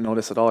this. I didn't know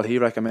this at all. He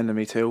recommended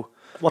me too.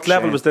 What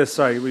level was this?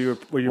 Sorry, were you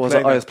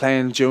playing? I was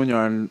playing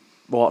junior in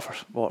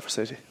Waterford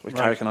City with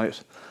Carrick United.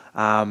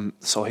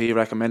 So he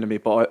recommended me.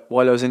 But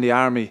while I was in the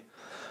army,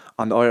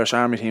 on the Irish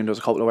Army team, there was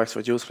a couple of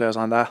Wexford youth players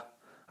on that,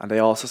 and they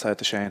also said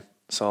to Shane.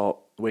 So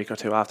a week or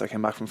two after I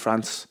came back from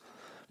France,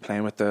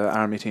 playing with the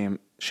army team,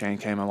 Shane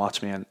came and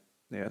watched me, and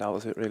yeah, that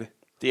was it really.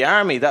 The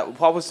army.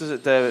 What was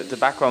the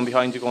background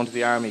behind you going to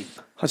the army?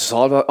 I just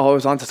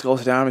always wanted to go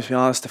to the army. To be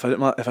honest, if I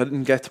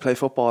didn't get to play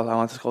football, I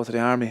wanted to go to the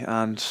army.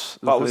 And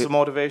what was the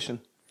motivation?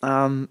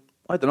 I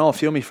don't know. A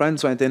few of my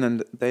friends went in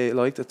and they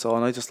liked it,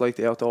 and I just liked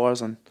the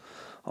outdoors and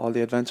all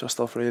the adventure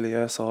stuff really.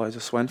 Yeah, so I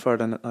just went for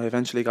it, and I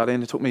eventually got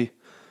in. It took me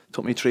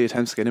 3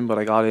 attempts to get in, but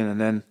I got in,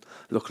 and then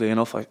luckily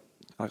enough I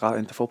got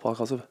into football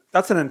because of it.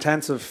 That's an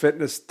intensive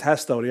fitness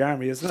test though, the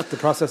army, isn't it? The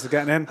process of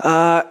getting in.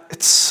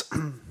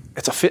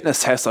 It's a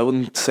fitness test. I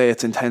wouldn't say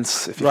it's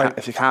intense. If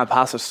you can't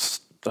pass it,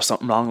 there's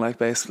something wrong. Like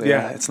basically,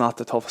 it's not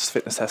the toughest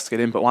fitness test to get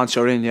in. But once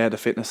you're in, the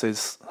fitness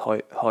is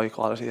high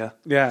quality. Yeah.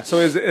 Yeah. So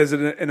is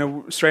it in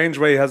a strange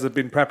way? Has it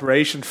been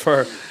preparation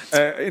for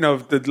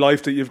the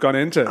life that you've gone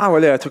into?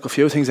 Well, yeah. I took a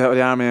few things out of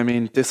the army. I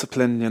mean,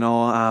 discipline.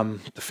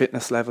 The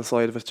fitness level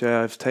side of it.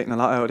 Yeah, I've taken a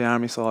lot out of the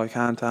army, so I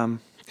can't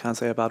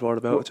say a bad word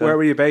about it. Where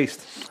were you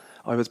based?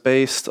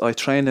 I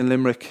trained in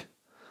Limerick.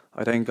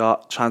 I then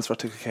got transferred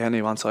to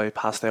Kilkenny once I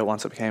passed out.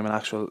 Once I became an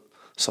actual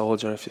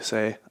soldier, if you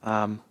say.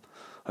 I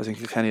was in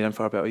Kilkenny then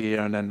for about a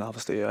year, and then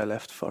obviously I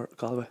left for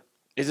Galway.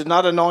 Is it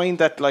not annoying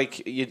that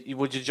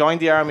would you join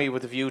the army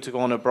with a view to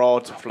going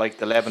abroad for like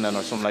the Lebanon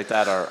or something like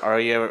that, or are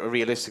you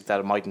realistic that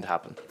it mightn't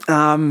happen?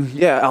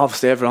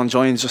 Obviously everyone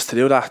joins just to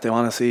do that. They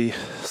want to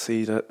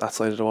see that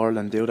side of the world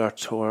and do their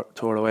tour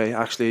away.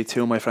 Actually,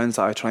 2 of my friends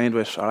that I trained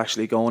with are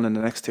actually going in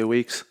the next 2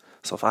 weeks.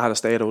 So if I had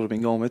stayed, I would have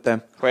been going with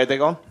them. Where are they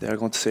going? They're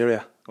going to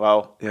Syria.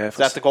 Wow. Yeah. Is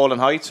that the Golden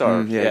Heights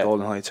or?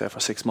 Golden Heights. Yeah, for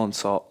 6 months.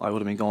 So I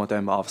would have been going with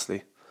them, but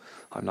obviously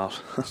I'm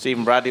not.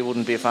 Stephen Bradley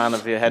wouldn't be a fan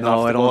of you heading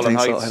off the Golden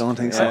Heights. I don't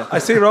think so. I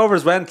see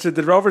Rovers did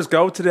Rovers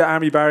go to the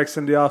army barracks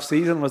in the off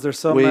season? Was there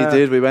some? We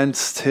did. We went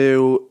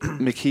to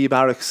McKee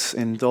Barracks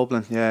in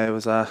Dublin. Yeah, it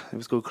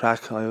was good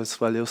crack. I was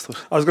well used to it.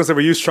 I was going to say,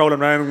 were you strolling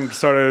around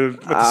sort of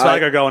with the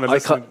swagger going? And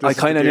I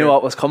kind of knew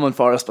what was coming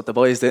for us, but the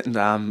boys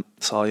didn't.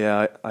 So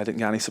yeah, I didn't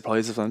get any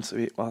surprises once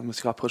we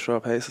got pushed through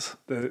our paces.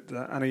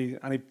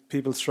 Any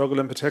people struggle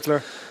in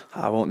particular?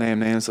 I won't name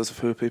names. There's a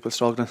few people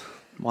struggling.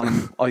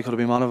 I could have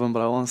been one of them,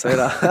 but I won't say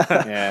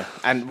that. Yeah.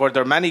 And were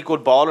there many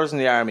good ballers in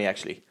the army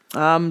actually?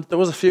 There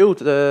was a few.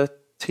 The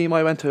team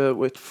I went to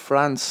with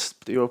France,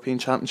 the European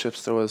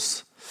Championships, there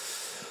was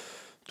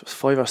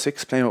 5 or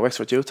 6 playing with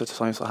Wexford Youth at the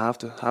time, so half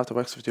the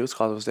Wexford Youth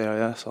squad was there,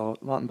 yeah, so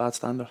it wasn't bad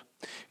standard.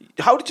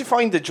 How did you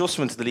find the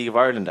adjustment to the League of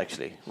Ireland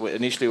actually,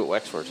 initially with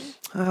Wexford?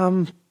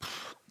 Nothing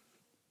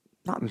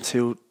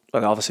too,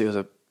 well, obviously it was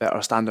a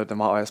better standard than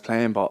what I was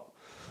playing, but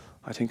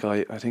I think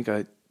I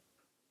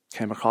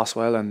came across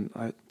well, and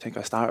I think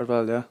I started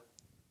well, yeah.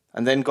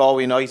 And then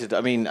Galway United.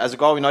 I mean, as a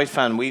Galway United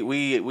fan, we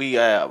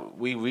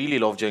really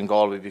loved you in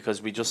Galway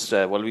because we just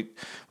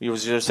we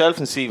was yourself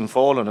and Stephen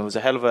Follen. It was a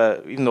hell of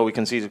a, even though we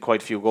conceded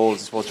quite a few goals,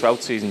 I suppose throughout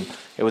the season,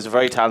 it was a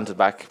very talented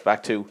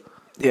back two.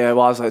 Yeah, it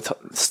was.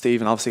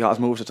 Stephen obviously got us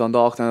moved to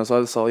Dundalk then as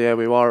well. So yeah,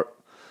 we were.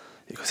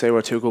 You could say we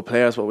were two good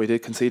players, but we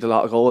did concede a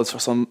lot of goals for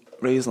some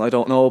reason I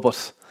don't know.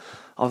 But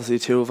obviously,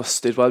 two of us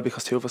did well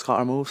because two of us got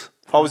our moves.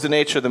 What was the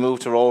nature of the move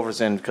to Rovers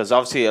then? Because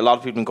obviously a lot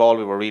of people in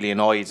Galway were really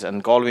annoyed,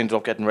 and Galway ended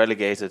up getting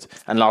relegated,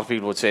 and a lot of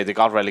people would say they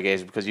got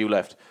relegated because you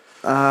left.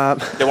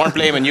 They weren't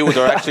blaming you, they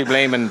were actually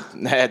blaming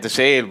the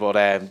sale,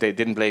 but they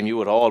didn't blame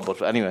you at all.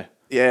 But anyway.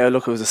 Yeah,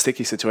 look, it was a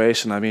sticky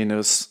situation. I mean, it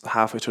was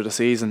halfway through the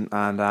season,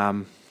 and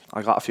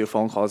I got a few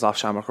phone calls off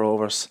Shamrock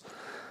Rovers.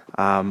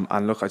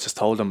 And look, I just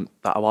told them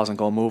that I wasn't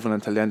going moving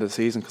until the end of the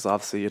season, because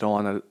obviously you don't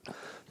want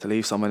to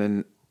leave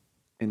someone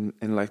in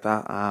like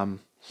that.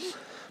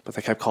 But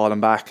they kept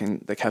calling back,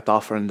 and they kept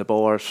offering the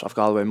board of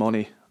Galway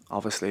money,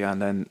 obviously, and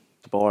then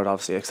the board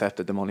obviously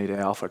accepted the money they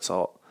offered.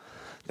 So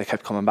they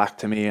kept coming back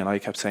to me, and I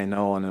kept saying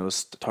no. And it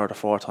was the third or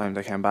fourth time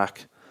they came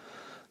back,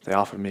 they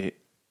offered me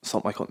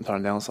something I couldn't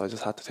turn down, so I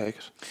just had to take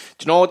it.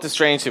 Do you know what the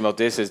strange thing about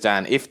this is,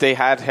 Dan? If they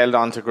had held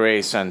on to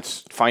Grace and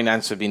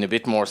finance had been a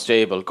bit more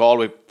stable,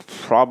 Galway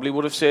probably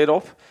would have stayed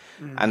up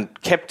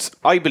and kept,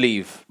 I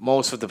believe,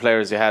 most of the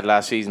players they had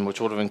last season,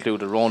 which would have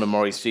included Ronan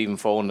Murray, Stephen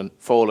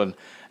Follen,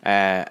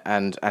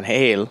 and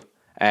Hale,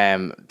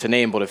 to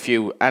name but a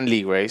few, and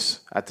Lee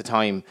Grace at the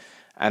time.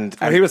 And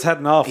he was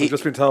heading off. We've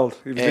just been told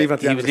he was leaving at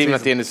the end of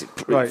the season.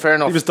 Right. Fair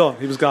enough. He was done.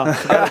 He was gone.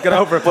 Get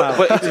over it, pal.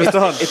 But he was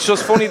done. It's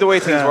just funny the way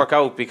things work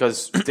out,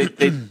 because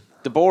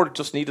the board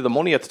just needed the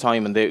money at the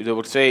time, and they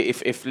would say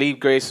if Lee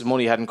Grace's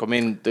money hadn't come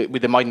in, they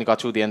mightn't have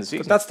got through the end of the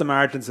season. But that's the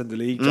margins in the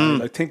league, Johnny.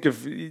 Like, think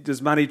of,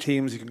 there's many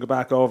teams you can go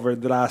back over in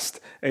the last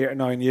 8 or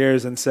 9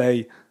 years and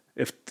say,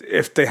 if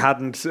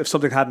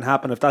something hadn't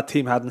happened, if that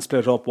team hadn't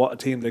split up, what a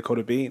team they could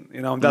have been, you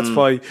know. And that's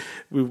why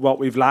what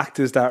we've lacked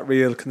is that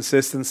real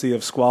consistency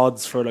of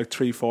squads for like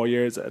 3-4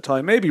 years at a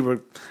time. Maybe we're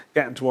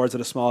getting towards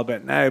it a small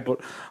bit now, but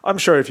I'm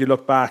sure if you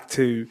look back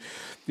to,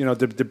 you know,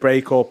 the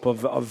breakup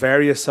of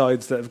various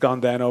sides that have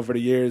gone down over the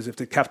years, if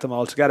they kept them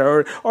all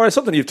together, or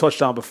something you've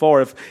touched on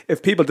before,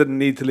 if people didn't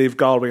need to leave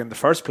Galway in the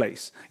first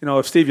place, you know,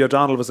 if Stevie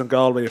O'Donnell was in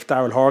Galway, if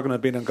Daryl Horgan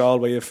had been in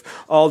Galway, if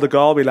all the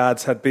Galway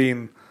lads had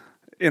been,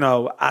 you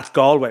know, at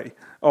Galway,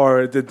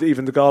 or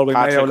even the Galway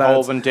Patrick Mayo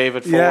lads, Hoban,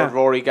 David Ford,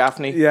 Rory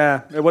Gaffney.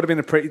 Yeah, it would have been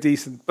a pretty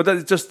decent. But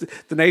that's just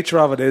the nature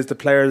of it is the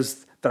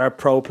players that are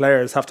pro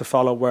players have to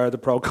follow where the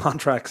pro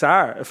contracts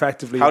are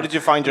effectively. How did you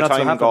find your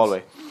time in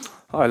Galway?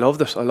 Oh, I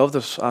loved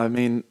it. I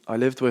mean, I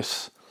lived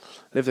with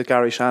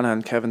Gary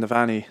Shanahan, Kevin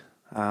Devaney,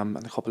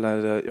 and a couple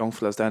of the young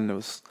fellas then. It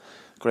was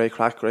great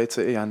crack, great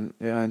city, and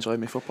yeah, I enjoyed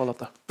my football up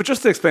there. But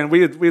just to explain, we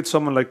had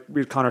someone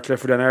like Conor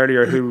Clifford then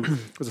earlier, who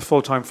was a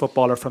full-time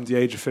footballer from the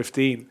age of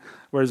 15.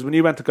 Whereas when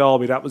you went to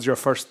Galway, that was your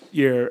first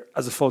year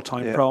as a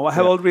full-time pro.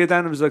 How old were you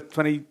then? It was like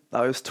 20.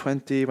 I was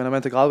 20 when I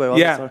went to Galway.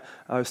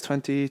 I was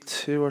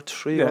 22 or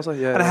 3. Was I?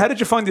 Yeah. And how did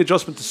you find the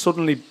adjustment to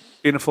suddenly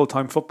being a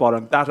full-time footballer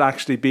and that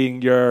actually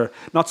being your,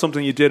 not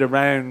something you did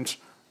around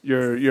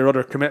your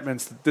other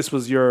commitments? This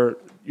was your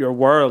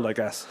world, I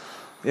guess.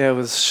 Yeah, it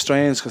was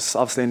strange because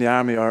obviously in the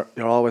army you're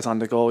always on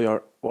the go.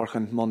 You're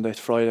working Monday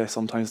to Friday,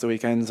 sometimes the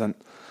weekends, and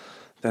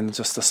then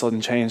just a sudden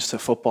change to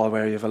football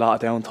where you have a lot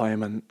of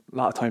downtime and a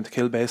lot of time to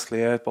kill, basically.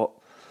 Yeah, but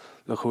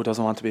look, who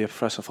doesn't want to be a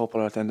professional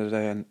footballer at the end of the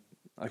day? And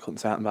I couldn't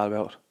say anything bad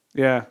about it.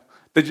 Yeah.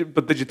 Did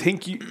you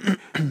think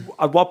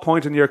at what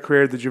point in your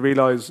career did you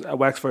realise at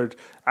Wexford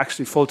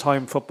actually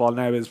full-time football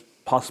now is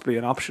possibly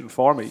an option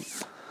for me?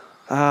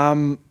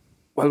 Well,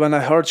 when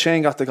I heard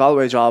Shane got the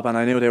Galway job and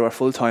I knew they were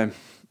full-time,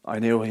 I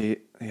knew he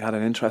had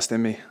an interest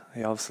in me.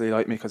 He obviously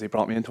liked me because he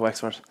brought me into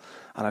Wexford,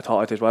 and I thought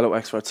I did well at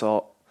Wexford,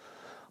 so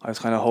I was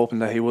kind of hoping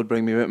that he would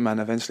bring me with him, and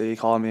eventually he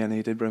called me and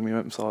he did bring me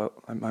with him, so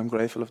I'm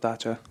grateful of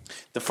that, yeah.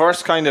 The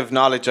first kind of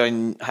knowledge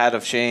I had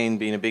of Shane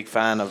being a big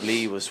fan of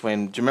Lee was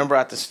when, do you remember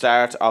at the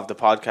start of the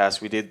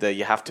podcast we did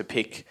you have to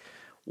pick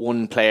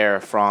one player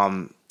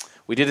from,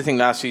 we did a thing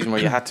last season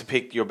where you had to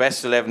pick your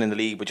best 11 in the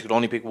league, but you could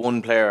only pick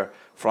one player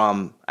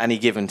from any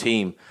given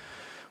team,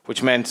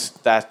 which meant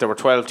that there were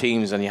 12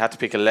 teams and you had to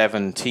pick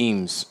 11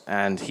 teams,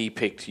 and he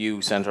picked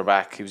you centre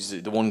back. He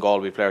was the one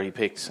Galway player he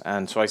picked,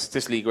 and so I said,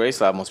 this Lee Grace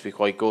lad must be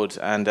quite good.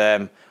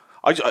 And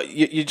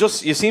you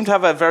seem to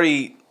have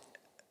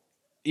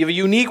you have a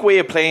unique way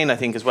of playing, I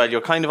think, as well.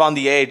 You're kind of on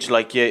the edge,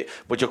 but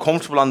you're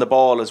comfortable on the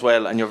ball as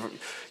well, and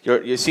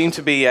you seem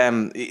to be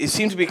it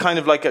seemed to be kind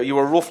of like you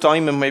were a rough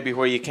diamond maybe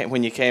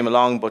when you came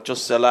along, but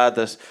just a lad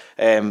that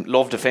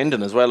loved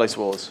defending as well, I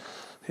suppose.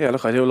 Yeah,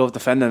 look, I do love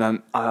defending,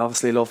 and I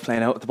obviously love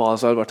playing out with the ball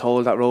as well. We're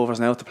told that Rovers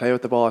now to play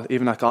with the ball.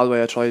 Even at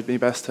Galway, I tried my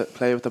best to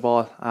play with the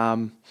ball.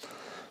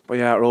 But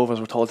yeah, at Rovers,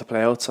 we're told to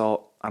play out,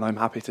 and I'm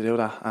happy to do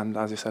that. And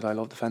as you said, I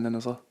love defending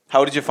as well.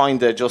 How did you find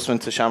the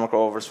adjustment to Shamrock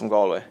Rovers from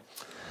Galway?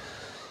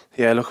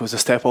 Yeah, look, it was a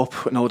step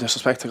up, with no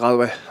disrespect to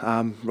Galway.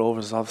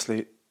 Rovers is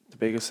obviously the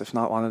biggest, if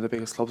not one of the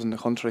biggest clubs in the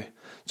country.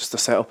 Just the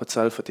setup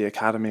itself with the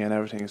academy and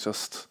everything is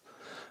just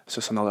it's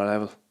just another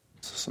level.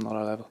 It's just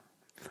another level.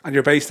 And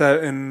you're based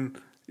out in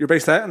like,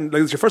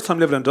 it's your first time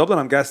living in Dublin,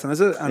 I'm guessing, is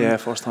it? And, yeah,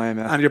 first time,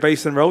 yeah. And you're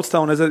based in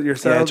Roadstone, is it,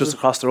 yourself? Yeah, just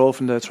across the road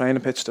from the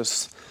training pitch.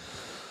 There's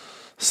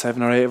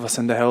 7 or 8 of us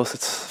in the house.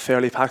 It's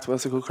fairly packed, but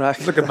it's a good crack.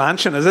 It's like a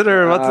mansion, is it?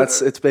 Or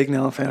what's it's big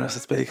now, in fairness,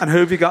 it's big. And who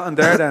have you got in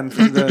there then?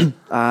 From the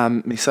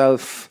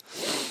myself,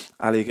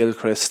 Ali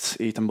Gilchrist,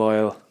 Ethan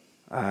Boyle,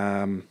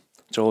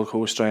 Joel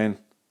Coolstrain,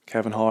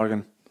 Kevin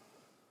Horgan.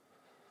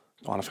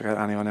 Don't want to forget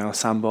anyone else.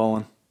 Sam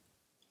Bowen.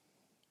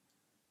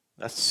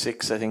 That's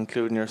 6, I think,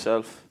 including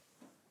yourself.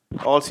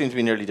 All seem to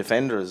be nearly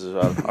defenders as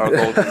well, or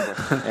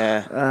goalkeeper.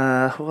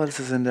 Yeah. Who else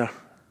is in there?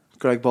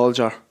 Greg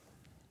Bulger.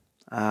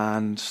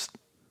 And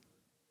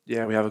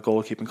yeah, we have a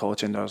goalkeeping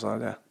coach in there as well,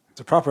 yeah.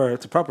 It's a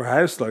proper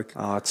house, like.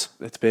 Oh,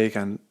 it's big,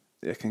 and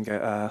it can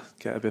get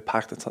a bit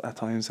packed at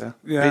times, yeah.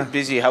 Yeah.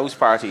 Busy house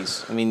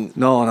parties. I mean,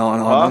 no, none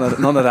of that,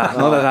 none of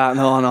that,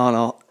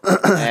 no.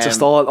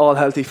 Just all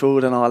healthy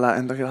food and all that,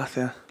 and look at that,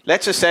 yeah.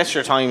 Let's assess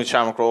your time with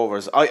Shamrock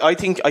Rovers. I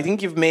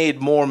think you've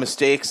made more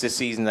mistakes this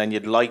season than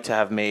you'd like to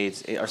have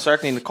made. Or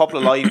certainly in a couple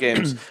of live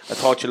games, I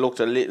thought you looked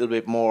a little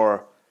bit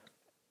more.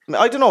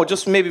 I don't know,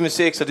 just maybe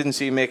mistakes I didn't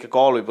see you make at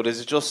Galway, but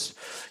is it just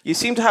you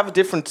seem to have a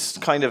different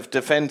kind of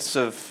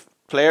defensive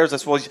players? I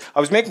suppose I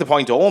was making the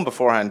point to Owen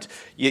beforehand.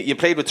 You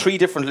played with 3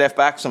 different left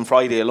backs on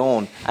Friday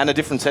alone, and a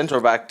different centre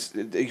back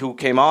who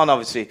came on,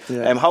 obviously.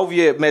 Yeah. How have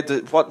you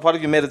made what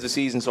have you made of the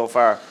season so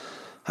far?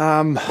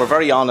 We're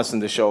very honest in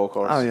the show, of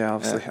course. Oh yeah,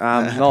 obviously.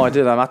 No, I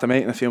did. I'm after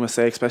making a few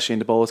mistakes, especially in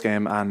the Bows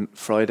game and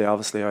Friday.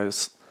 Obviously, I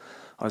was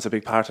a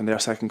big part in their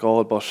second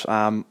goal. But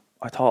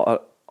I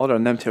thought other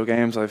than them 2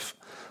 games, I've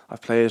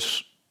played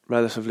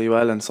relatively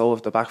well, and so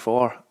have the back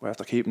 4. We're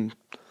after keeping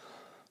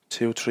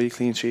 2-3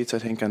 clean sheets, I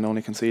think, and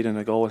only conceding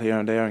a goal here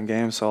and there in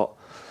games. So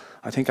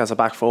I think as a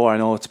back 4, I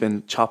know it's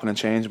been chopping and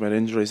changing with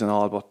injuries and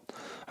all, but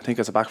I think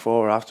as a back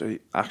 4, we're after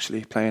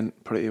actually playing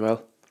pretty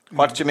well.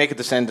 What did you make of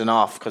the sending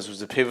off? Because it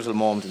was a pivotal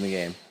moment in the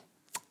game.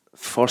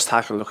 First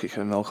tackle, look, he could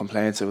have no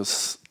complaints. It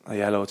was a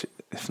yellow.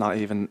 If not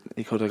even,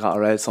 he could have got a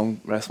red. Some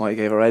refs might have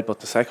gave a red, but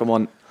the second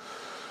one,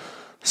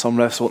 some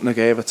refs wouldn't have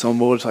gave it. Some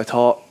would. I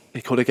thought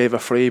he could have gave a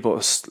free, but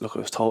it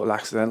was total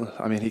accidental.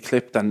 I mean, he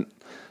clipped, and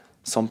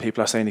some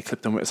people are saying he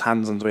clipped him with his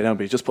hands on the way down,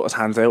 but he just put his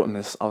hands out, and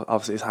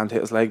obviously his hand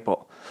hit his leg, but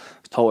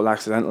it's total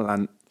accidental.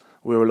 And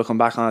we were looking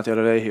back on it the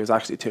other day. He was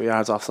actually 2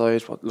 yards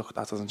offside, but look,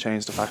 that doesn't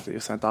change the fact that he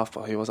was sent off,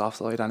 but he was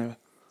offside anyway.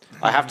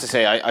 I have to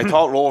say, I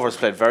thought Rovers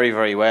played very,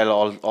 very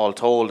well, all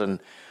told, and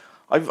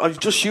I've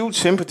just huge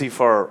sympathy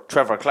for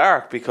Trevor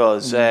Clark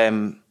because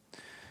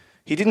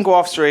he didn't go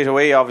off straight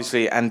away,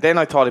 obviously, and then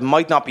I thought it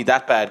might not be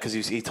that bad because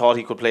he thought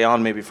he could play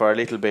on maybe for a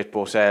little bit,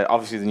 but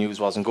obviously the news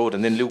wasn't good,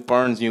 and then Luke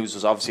Burns' news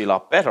was obviously a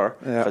lot better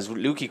because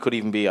Lukey could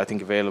even be, I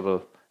think,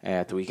 available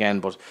at the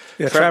weekend. But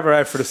yeah, Trevor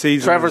out for the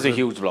season. Trevor's a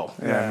huge blow.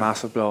 Yeah,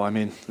 massive blow. I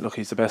mean, look,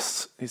 he's the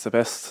best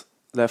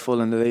left full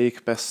in the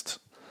league, best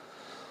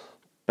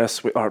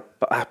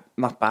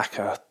not back,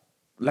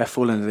 left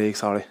full in the league.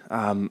 Sorry,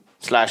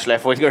 slash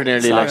left winger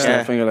nearly.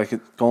 Left winger,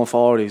 like going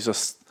forward, he's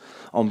just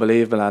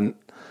unbelievable. And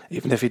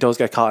even if he does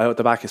get caught out at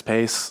the back, his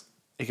pace,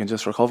 he can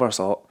just recover.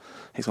 So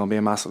he's going to be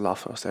a massive lot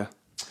for us there.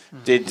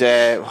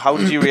 How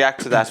did you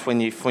react to that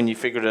when you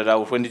figured it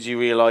out? When did you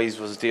realise?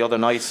 Was it the other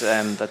night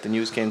that the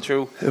news came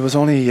through? It was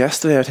only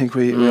yesterday. I think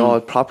we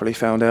all properly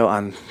found out,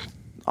 and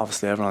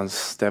obviously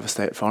everyone's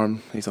devastated for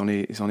him. He's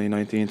only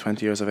 19,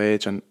 20 years of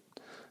age, and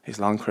his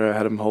long career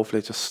ahead of him.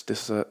 Hopefully, this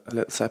is a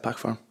little setback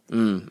for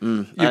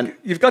him.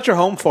 You've got your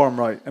home form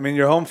right. I mean,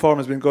 your home form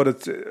has been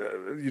good.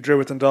 You drew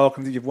with Dundalk,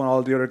 and you've won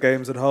all the other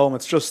games at home.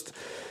 It's just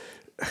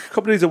a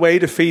couple of these away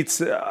defeats.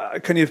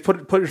 Can you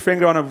put your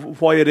finger on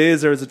why it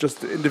is, or is it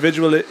just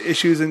individual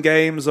issues in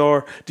games,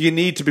 or do you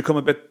need to become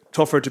a bit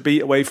tougher to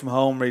beat away from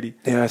home? Really?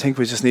 Yeah, I think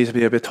we just need to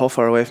be a bit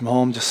tougher away from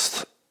home.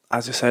 Just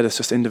as you said, it's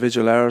just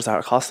individual errors that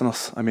are costing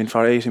us. I mean,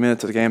 for 80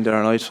 minutes of the game the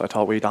other night, I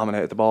thought we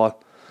dominated the ball.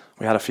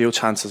 We had a few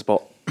chances,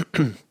 but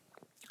a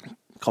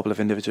couple of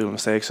individual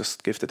mistakes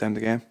just gifted them the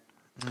game.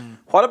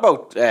 What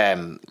about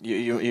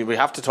we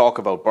have to talk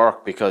about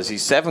Burke because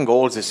he's 7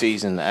 goals this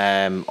season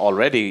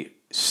already.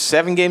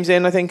 7 games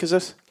in, I think, is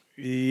it?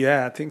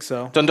 Yeah, I think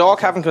so.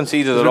 Dundalk haven't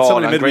conceded at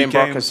all, and Graham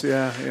Burke has.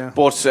 Yeah.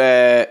 But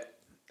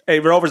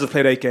Rovers have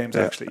played 8 games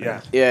actually.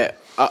 Yeah.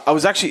 I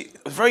was actually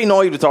very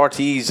annoyed with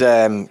RT's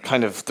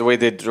kind of the way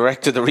they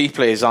directed the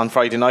replays on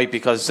Friday night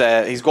because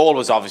his goal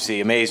was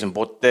obviously amazing,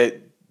 but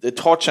the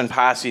touch and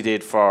pass he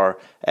did for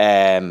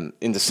in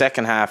the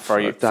second half for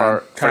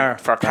Carr.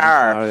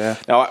 Yeah.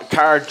 Now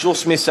Carr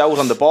just missed out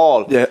on the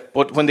ball. Yeah.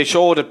 But when they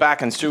showed it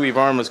back and Stewie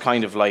Byrne was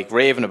kind of like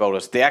raving about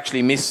it, they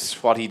actually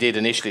missed what he did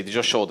initially. They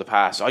just showed the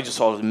pass. I just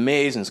thought it was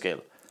amazing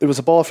skill. It was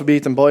a ball for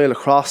Ethan Boyle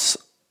across,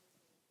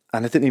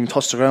 and it didn't even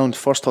touch the ground.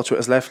 First touch with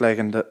his left leg,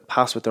 and the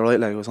pass with the right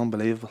leg was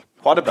unbelievable.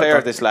 What a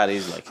player this lad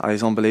is like.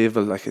 He's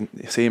unbelievable. Like, you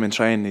see him in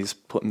training, he's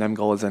putting them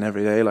goals in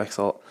every day. Like,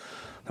 so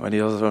when he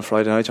does it on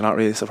Friday night, you're not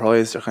really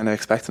surprised. You're kind of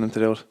expecting him to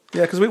do it.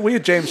 Yeah, because we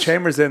had James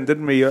Chambers in,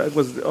 didn't we? It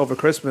was over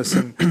Christmas,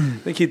 and I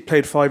think he'd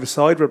played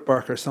 5-a-side with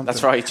Burke or something.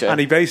 That's right, yeah. And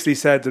he basically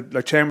said that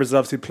like Chambers has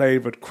obviously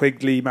played with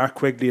Quigley, Mark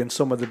Quigley, and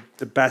some of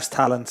the best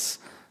talents,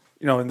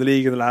 in the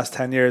league in the last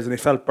 10 years, and he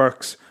felt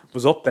Burke's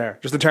was up there,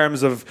 just in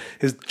terms of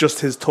his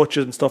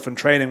touches and stuff in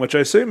training, which I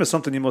assume is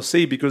something you must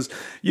see, because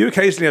you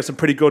occasionally have some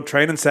pretty good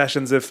training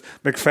sessions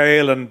if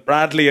McPhail and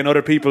Bradley and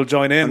other people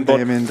join in. And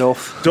Damien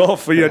Duff,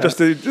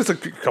 just a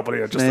couple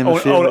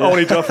of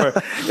only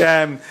Duffer.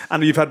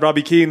 And you've had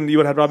Robbie Keane. You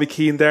had Robbie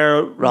Keane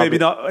there, maybe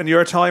not in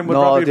your time. When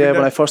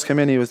I first came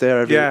in, he was there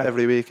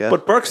every week. Yeah.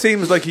 But Burke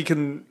seems like he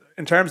can,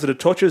 in terms of the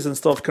touches and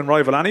stuff, can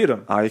rival any of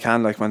them. He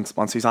can. Like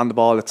once he's on the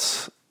ball,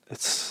 it's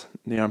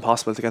near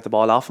impossible to get the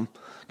ball off him,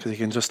 because he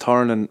can just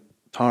turn and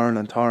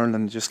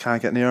you just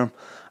can't get near him.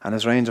 And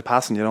his range of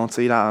passing, you don't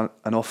see that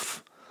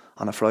enough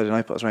on a Friday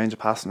night, but his range of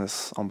passing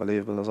is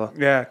unbelievable as well.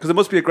 Yeah, because it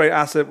must be a great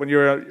asset when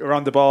you're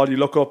on the ball, you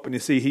look up and you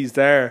see he's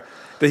there,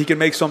 that he can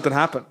make something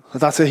happen.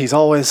 That's it. He's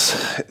always,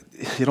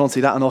 you don't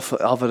see that enough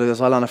of it as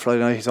well on a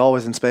Friday night. He's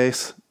always in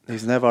space.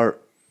 He's never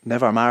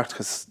marked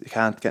because you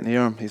can't get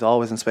near him. He's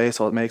always in space,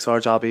 so it makes our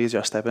job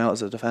easier stepping out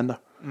as a defender.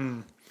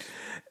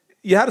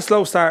 You had a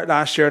slow start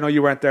last year. I know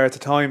you weren't there at the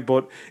time,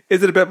 but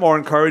is it a bit more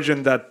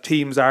encouraging that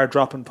teams are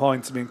dropping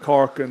points? I mean,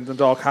 Cork and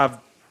Dundalk have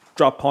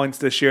dropped points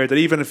this year, that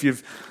even if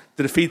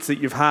the defeats that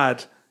you've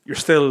had, you're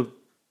still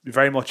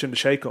very much in the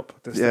shake-up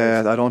at this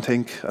stage. I don't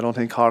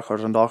think Cork or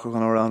Dundalk are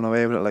going to run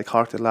away with it like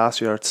Cork did last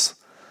year. It's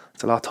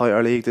a lot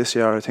tighter league this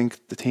year. I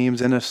think the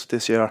teams in it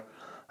this year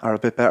are a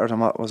bit better than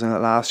what was in it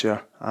last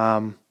year.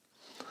 And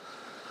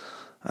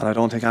I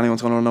don't think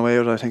anyone's going to run away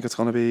with it. I think it's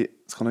going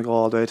to go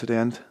all the way to the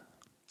end.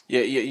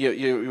 Yeah,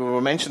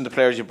 you mentioned the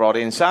players you brought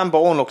in. Sam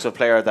Bowen looks a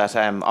player that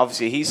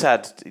obviously he's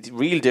had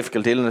real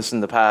difficult illness in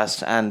the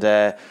past, and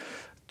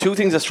two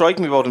things that strike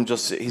me about him: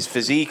 just his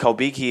physique, how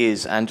big he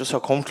is, and just how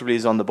comfortable he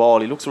is on the ball.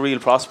 He looks a real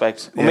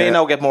prospect. He may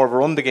now get more of a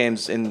run the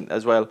games in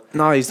as well.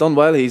 No, he's done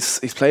well. He's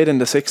played in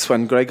the sixth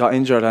when Greg got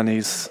injured, and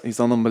he's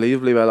done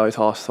unbelievably well, I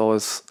thought. So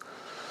it's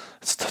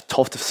a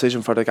tough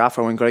decision for the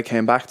gaffer when Greg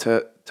came back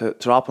to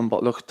drop him.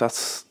 But look,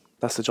 that's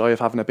the joy of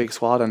having a big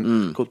squad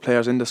and good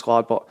players in the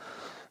squad. But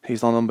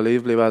he's done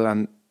unbelievably well,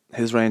 and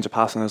his range of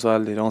passing as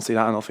well. You don't see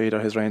that enough either.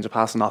 His range of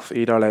passing off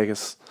either leg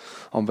is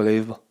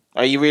unbelievable.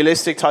 Are you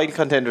realistic title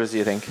contenders, do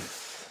you think?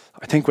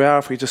 I think we are,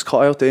 if we just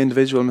cut out the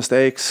individual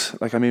mistakes.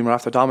 Like, I mean, we're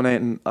after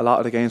dominating a lot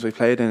of the games we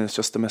played in. It's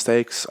just the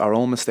mistakes, our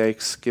own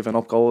mistakes, giving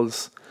up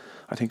goals.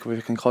 I think if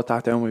we can cut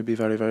that down, we'd be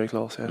very, very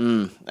close.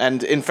 Yeah.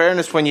 And in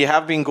fairness, when you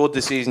have been good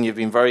this season, you've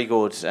been very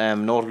good,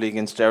 notably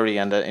against Derry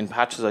and in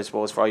patches, I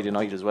suppose, Friday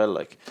night as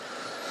well.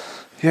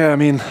 Yeah, I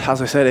mean,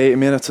 as I said, 80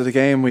 minutes of the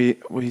game, we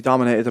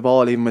dominated the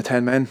ball even with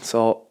 10 men.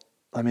 So,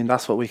 I mean,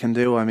 that's what we can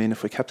do. I mean,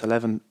 if we kept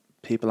 11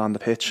 people on the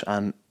pitch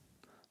and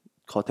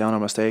cut down our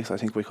mistakes, I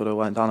think we could have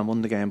went on and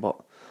won the game, but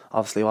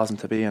obviously it wasn't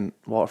to be, and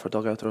Waterford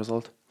dug out the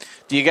result.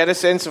 Do you get a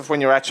sense of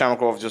when you're at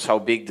Shamrock Rovers just how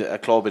big a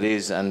club it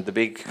is and the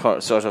big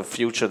sort of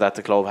future that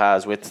the club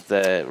has with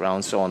the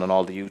Roundstone and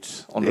all the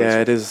youths under it?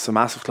 Yeah, it is a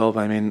massive club.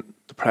 I mean,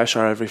 the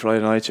pressure every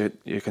Friday night,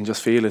 you can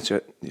just feel it.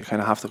 You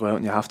kind of have to go out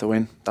and you have to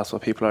win. That's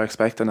what people are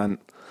expecting, and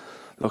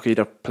look,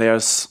 either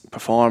players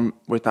perform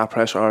with that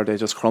pressure or they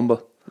just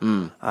crumble.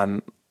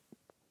 And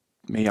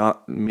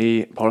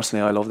me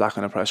personally, I love that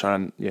kind of pressure,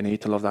 and you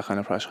need to love that kind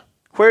of pressure.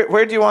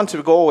 Where do you want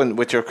to go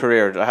with your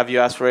career? Have you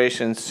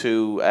aspirations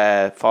to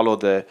follow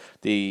the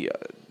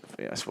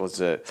I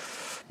suppose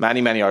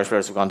many Irish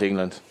players have gone to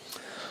England?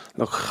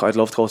 Look, I'd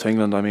love to go to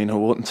England. I mean, who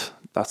wouldn't?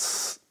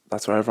 That's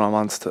where everyone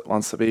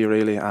wants to be,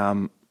 really.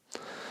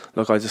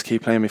 Look, I just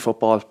keep playing my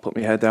football, put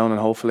my head down, and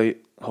hopefully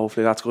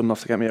that's good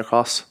enough to get me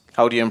across.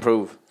 How do you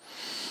improve?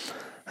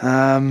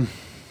 No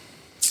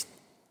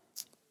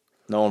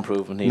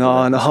improvement.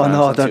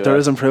 No. There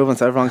is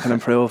improvements. Everyone can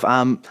improve.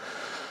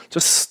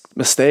 Just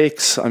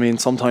mistakes. I mean,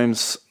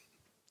 sometimes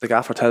the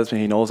gaffer tells me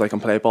he knows I can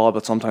play ball,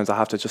 but sometimes I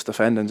have to just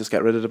defend and just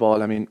get rid of the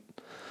ball. I mean,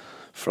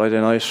 Friday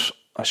night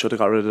I should have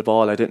got rid of the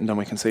ball. I didn't, and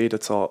we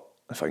conceded. So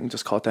if I can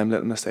just cut them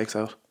little mistakes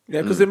out.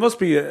 Yeah, because it must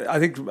be. I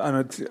think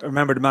I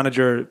remember the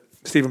manager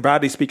Stephen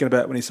Bradley speaking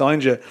about when he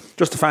signed you.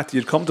 Just the fact that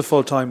you'd come to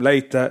full time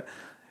late, that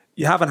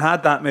you haven't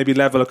had that maybe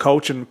level of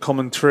coaching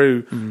coming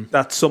through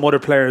that some other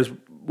players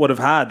would have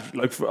had,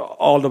 like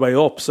all the way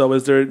up. So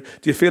do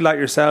you feel like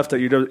yourself that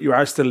you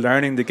are still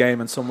learning the game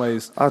in some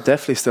ways? I'm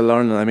definitely still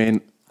learning. I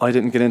mean, I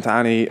didn't get into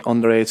any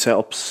underage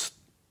setups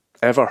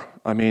ever.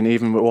 I mean,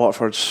 even with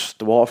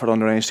the Waterford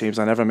underage teams,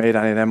 I never made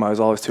any of them. I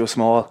was always too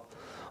small.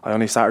 I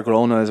only started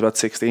growing when I was about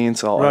 16,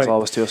 so I was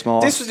always too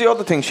small. This was the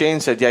other thing Shane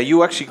said. Yeah,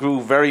 you actually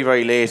grew very,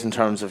 very late in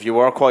terms of you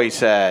were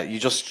quite. You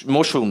just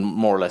mushroomed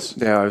more or less.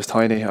 Yeah, I was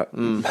tiny.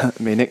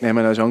 My nickname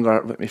when I was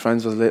younger with my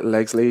friends was Little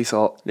Legs Lee.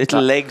 So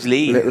Little Legs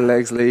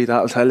Lee.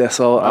 That'll tell you.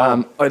 So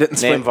I didn't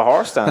sprint. Name of a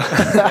horse, then.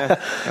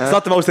 It's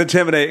not the most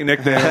intimidating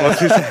nickname.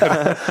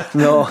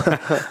 No.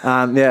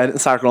 I didn't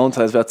start growing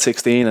until I was about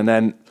 16, and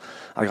then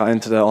I got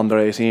into the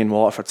under-18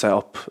 Waterford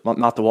setup,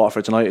 not the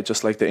Waterford United,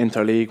 just like the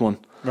interleague one.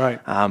 Right.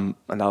 And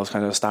that was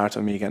kind of the start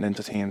of me getting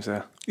into teams.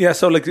 Yeah. Yeah.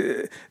 So like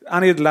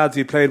any of the lads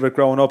you played with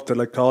growing up that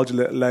like called you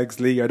Little Legs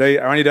League, are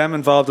any of them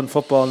involved in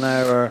football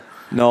now or?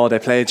 No, they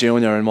played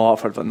junior in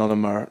Waterford, but none of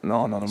them are.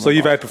 None of them. So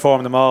you've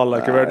outperformed them all,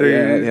 like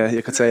yeah,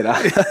 you could say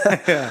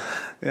that.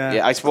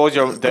 Yeah. I suppose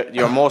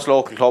your most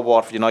local club,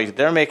 Waterford United,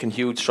 they're making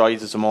huge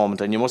strides at the moment,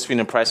 and you must have been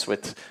impressed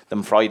with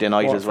them Friday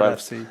night Watford as well.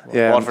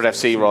 FC. Watford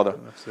FC rather.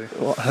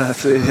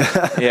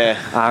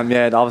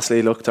 Yeah.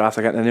 Obviously, look, they're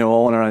after getting a new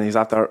owner, and he's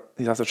after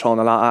throwing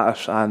a lot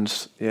at it.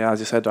 And yeah,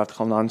 as you said, they're after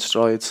coming on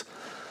strides.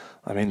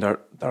 I mean, they're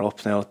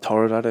up now.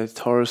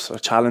 Thurs are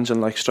challenging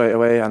like straight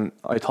away, and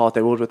I thought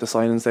they would with the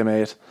signings they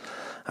made,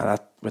 and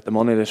with the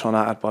money they're throwing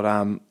at it.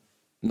 But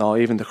no,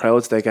 even the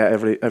crowds they get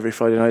every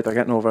Friday night, they're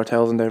getting over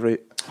 1,000 every.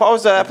 What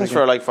was the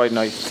atmosphere like Friday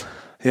night?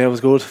 Yeah, it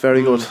was good,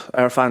 very good.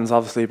 Our fans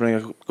obviously bring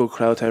a good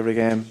crowd to every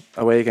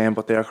away game,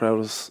 but their crowd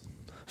was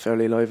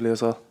fairly lively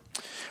as well.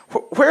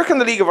 Where can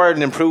the League of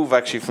Ireland improve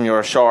actually from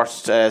your short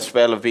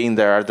spell of being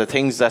there? Are there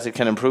things that it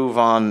can improve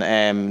on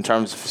in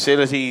terms of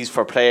facilities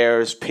for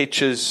players,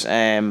 pitches,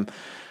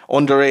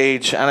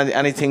 underage,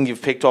 anything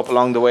you've picked up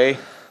along the way?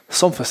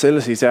 Some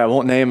facilities, yeah, I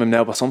won't name them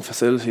now, but some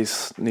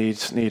facilities need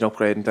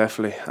upgrading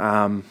definitely.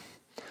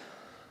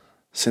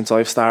 Since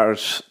I've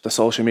started, the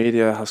social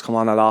media has come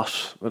on a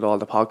lot with all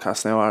the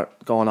podcasts now are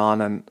going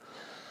on, and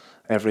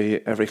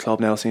every club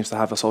now seems to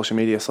have a social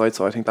media site,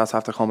 so I think that's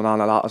after coming on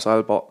a lot as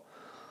well. But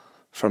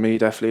for me,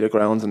 definitely the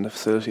grounds and the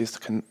facilities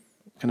can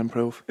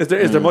improve. Is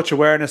there much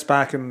awareness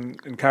back in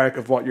Carrick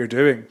of what you're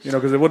doing? You know,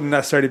 because it wouldn't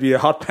necessarily be a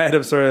hotbed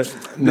of sort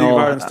of League of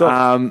Ireland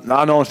stuff.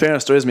 No, in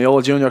fairness, there is. My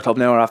old junior club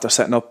now are after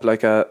setting up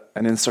like an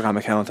Instagram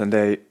account, and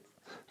they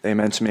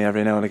mention me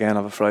every now and again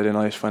of a Friday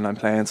night when I'm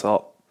playing.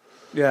 So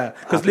yeah,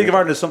 because League of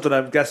Ireland is something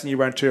I'm guessing you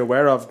weren't too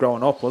aware of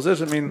growing up, was it?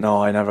 I mean,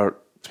 no, I never.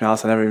 To be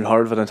honest, I never even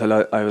heard of it until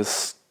I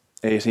was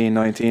 18,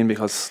 19,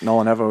 because no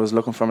one ever was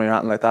looking for me or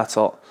anything like that.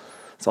 So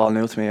it's all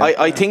new to me.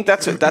 I think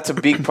that's a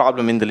big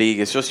problem in the league.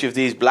 It's just you have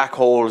these black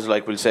holes,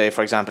 like we'll say,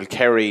 for example,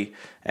 Kerry,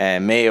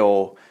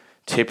 Mayo,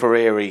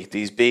 Tipperary,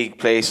 these big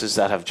places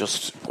that have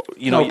just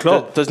no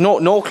club. There's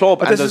no club.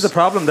 But this is the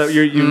problem that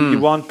you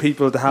want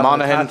people to have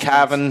Monaghan,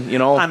 Cavan,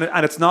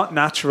 and it's not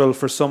natural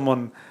for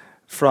someone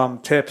from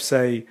Tip,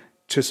 say,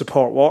 to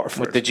support Waterford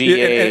with the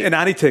GA in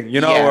anything,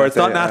 or it's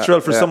not natural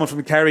for someone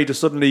from Kerry to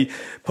suddenly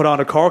put on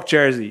a Cork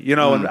jersey,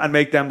 and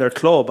make them their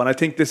club. And I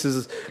think this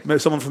is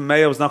someone from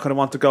Mayo is not going to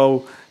want to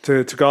go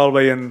to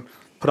Galway and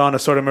put on a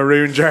sort of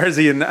maroon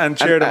jersey and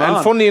cheer them on.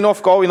 And funnily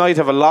enough, Galway United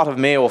have a lot of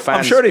Mayo fans.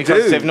 I'm sure they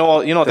do. They've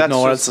no one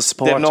else to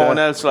support. They've no one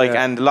else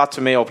and lots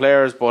of Mayo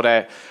players.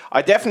 But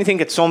I definitely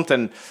think it's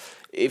something.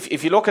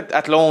 If you look at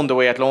Athlone, the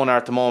way Athlone are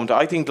at the moment,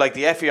 I think like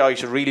the FAI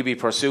should really be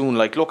pursuing,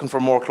 like looking for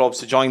more clubs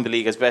to join the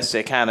league as best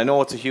they can. I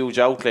know it's a huge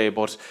outlay,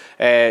 but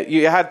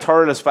you had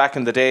Thurles back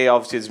in the day.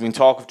 Obviously, there's been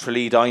talk of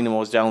Tralee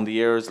Dynamos down the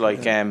years. I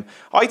think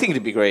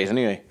it'd be great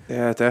anyway.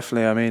 Yeah,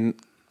 definitely. I mean,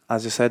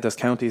 as you said, there's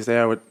counties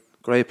there with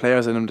great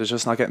players in them. They're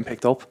just not getting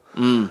picked up,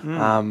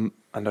 and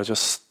they're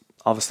just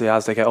obviously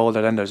as they get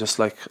older, then they're just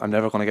like, I'm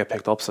never going to get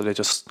picked up, so they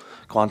just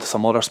go on to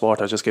some other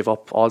sport or just give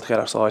up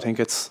altogether. So I think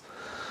it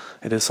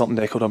is something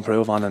they could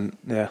improve on, and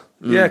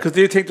because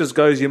do you think there's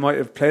guys you might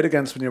have played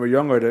against when you were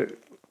younger that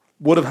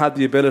would have had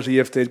the ability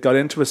if they'd got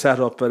into a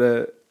setup at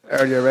an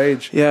earlier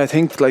age? Yeah, I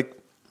think like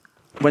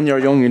when you're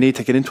young, you need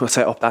to get into a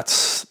setup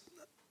that's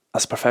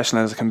as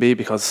professional as it can be,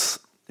 because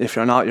if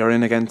you're not, you're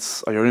in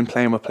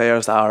playing with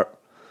players that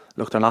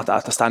they're not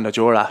at the standard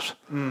you're at,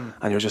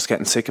 and you're just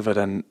getting sick of it,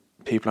 and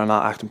people are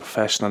not acting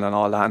professional and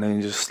all that, and then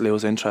you just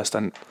lose interest,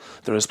 and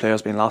there is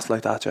players being lost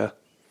like that.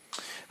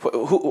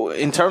 Who,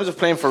 in terms of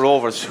playing for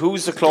Rovers,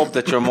 who's the club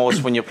that you're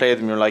most, when you play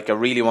them, you're like, I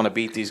really want to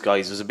beat these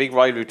guys? There's a big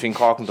rivalry between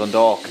Cork and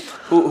Dundalk.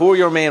 Who are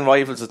your main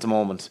rivals at the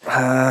moment? You've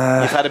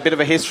had a bit of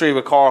a history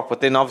with Cork,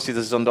 but then obviously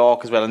there's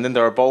Dundalk as well, and then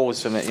there are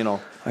Bows.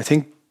 I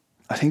think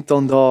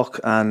Dundalk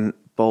and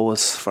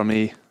Bows for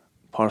me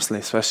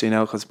personally, especially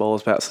now because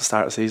Bows bet us to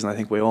start the season. I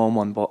think we own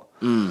one, but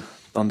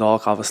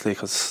Dundalk obviously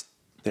because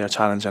they're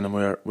challenging and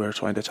we're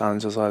trying to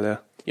challenge as well. Yeah.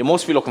 You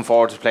must be looking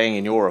forward to playing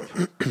in Europe.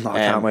 I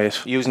can't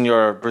wait. Using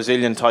your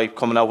Brazilian type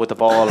coming out with the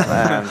ball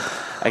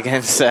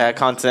against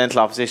continental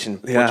opposition.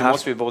 Yeah, but you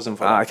must be buzzing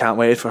for that. I can't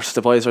wait for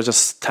the boys were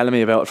just telling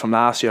me about it from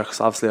last year, because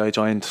obviously I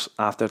joined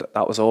after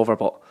that was over,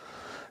 but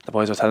the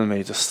boys were telling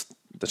me just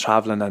the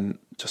travelling and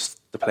just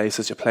the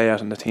places you play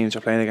at and the teams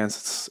you're playing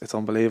against. It's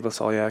unbelievable.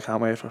 So yeah, I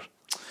can't wait for it.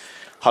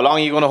 How long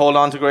are you going to hold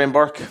on to Graham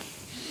Burke?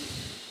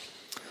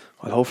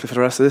 Well, hopefully for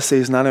the rest of this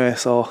season anyway.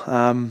 So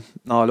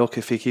no, look,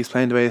 if he keeps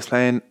playing the way he's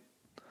playing,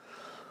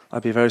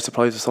 I'd be very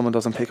surprised if someone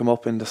doesn't pick him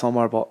up in the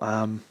summer, but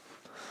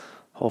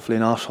hopefully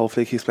not.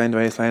 Hopefully he keeps playing the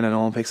way he's playing and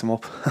no one picks him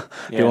up.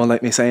 He won't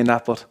like me saying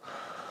that, but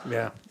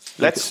yeah.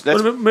 Let's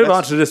move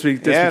on to this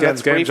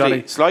weekend's game, briefly.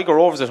 Johnny. Sligo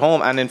Rovers at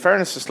home, and in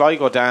fairness to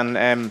Sligo,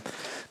 Dan,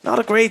 Not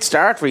a great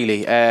start,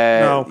 really.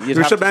 No,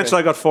 we should mention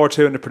I got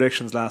 4-2 in the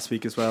predictions last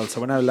week as well,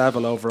 so we're now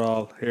level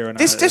overall here.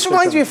 This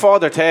reminds me of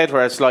Father Ted,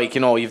 where it's like,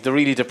 you've the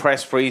really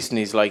depressed priest, and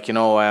he's like, he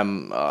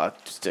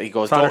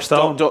goes, Father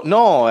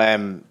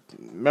Stone.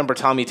 Remember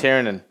Tommy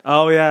Tiernan?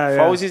 Oh yeah.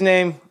 What was his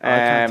name? I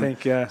can't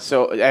think. Yeah.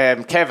 So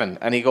Kevin,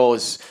 and he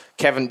goes,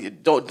 Kevin,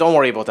 don't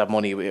worry about that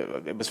money.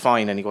 It was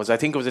fine. And he goes, I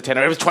think it was a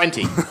tenner. It was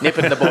 20. Nip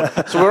it in the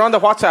bud. So we were on the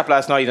WhatsApp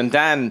last night, and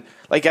Dan,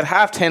 like at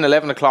 10:30,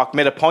 11 o'clock,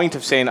 made a point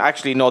of saying,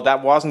 actually, no,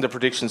 that wasn't the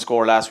prediction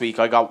score last week.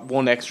 I got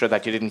one extra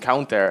that you didn't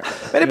count there.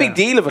 Made a big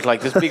deal of it, like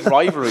this big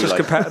rivalry. Just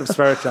competitive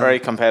spirit. Very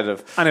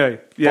competitive.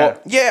 Anyway, yeah.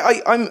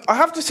 But, I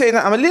have to say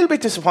that I'm a little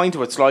bit disappointed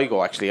with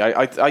Sligo, actually.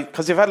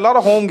 Because they've had a lot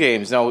of home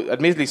games now,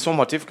 admittedly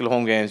somewhat difficult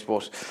home games,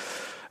 but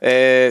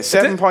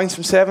 7 points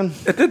from 7.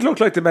 It did look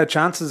like they made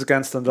chances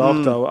against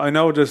Dundalk, though. I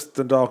know this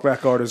Dundalk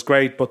record is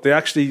great, but they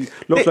actually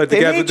looked like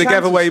they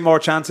gave away more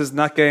chances in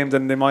that game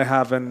than they might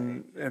have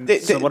in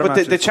some other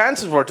matches. The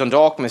chances were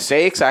Dundalk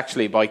mistakes,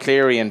 actually, by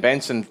Cleary and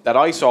Benson that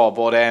I saw.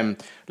 But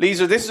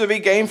Lisa, this is a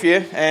big game for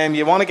you.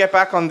 You want to get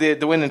back on the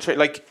winning track.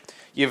 Like,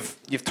 You've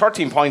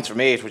 13 points from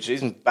 8, which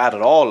isn't bad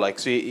at all. Like,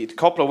 so a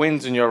couple of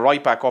wins and you're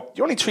right back up.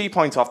 You're only 3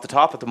 points off the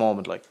top at the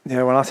moment. Like,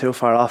 yeah, we're not too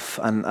far off.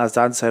 And as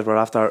Dan said, we're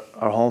after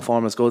our home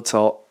form is good.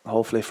 So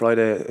hopefully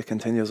Friday it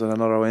continues with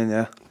another win.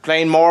 Yeah.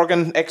 Playing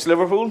Morgan,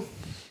 ex-Liverpool.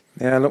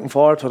 Yeah, looking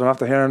forward to it. I'm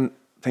after hearing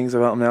things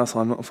about him now, so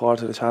I'm looking forward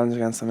to the challenge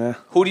against him. Yeah.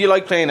 Who do you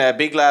like playing? A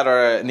big lad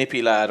or a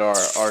nippy lad, or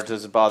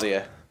does it bother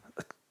you?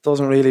 It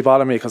doesn't really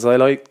bother me because I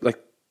like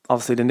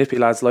obviously the nippy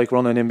lads like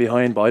running in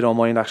behind, but I don't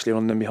mind actually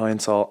running in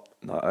behind. So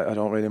I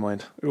don't really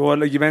mind. Well,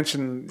 like you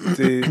mentioned,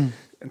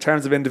 in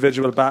terms of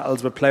individual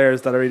battles with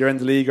players that are either in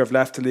the league or have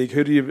left the league,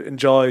 who do you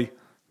enjoy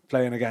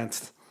playing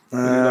against? Who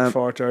do you look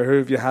forward to, or who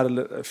have you had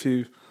a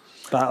few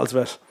battles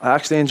with? I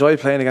actually enjoy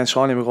playing against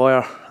Seanie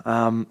Maguire.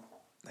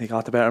 He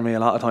got the better of me a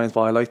lot of times,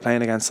 but I like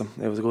playing against him.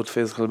 It was a good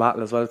physical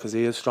battle as well because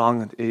he is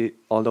strong,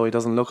 although he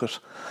doesn't look it.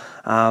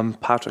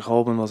 Patrick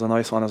Hoban was a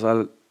nice one as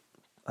well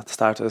at the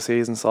start of the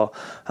season. So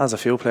as a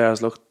few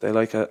players they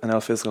like an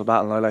physical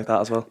battle, and I like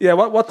that as well. Yeah,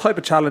 what type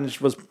of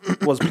challenge was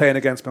playing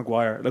against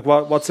Maguire? Like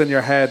what's in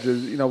your head?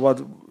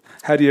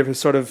 How do you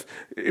sort of?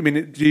 I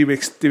mean, do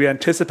you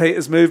anticipate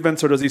his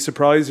movements, or does he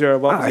surprise you? Or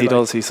what he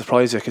does. He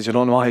surprises you because you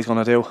don't know what he's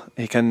going to do.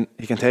 He can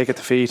take it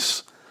to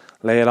feet,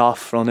 lay it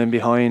off, run in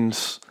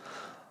behind,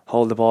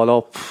 hold the ball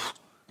up.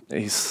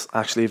 He's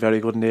actually very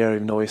good in the air,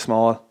 even though he's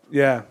small.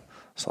 Yeah.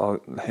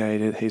 So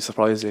yeah, he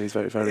surprised you. He's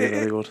very, very,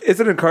 very good. Is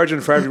it encouraging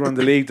for everyone in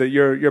the league that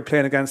you're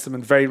playing against him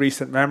in very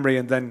recent memory,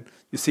 and then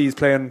you see he's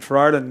playing for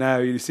Ireland now?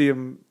 You see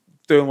him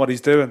doing what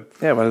he's doing.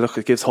 Yeah, well, look,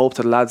 it gives hope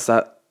to the lads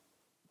that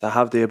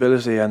have the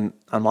ability and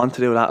want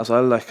to do that as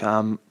well. Like,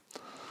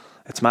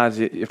 it's mad.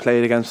 You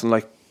played against him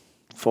like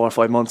 4 or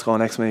 5 months ago.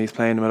 Next minute he's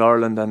playing with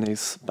Ireland and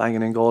he's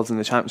banging in goals in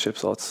the championship.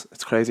 So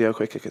it's crazy how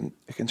quick it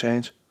can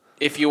change.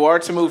 If you were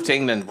to move to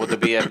England, would there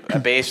be a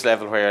base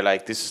level where you're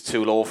like, this is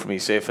too low for me?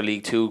 Say if a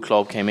League 2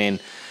 club came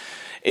in,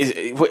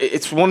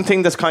 it's one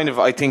thing that's kind of,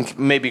 I think,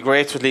 maybe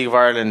great with League of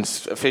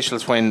Ireland's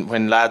officials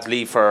when lads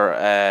leave for.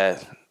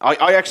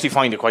 I actually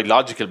find it quite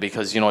logical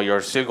because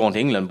you're still going to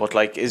England, but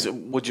like,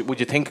 would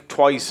you think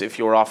twice if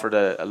you were offered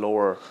a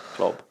lower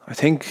club? I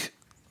think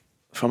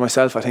for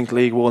myself, I think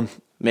League 1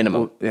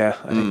 minimum. Yeah,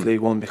 I think League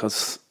 1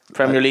 because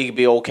Premier League would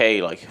be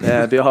okay, like. Yeah,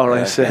 it'd be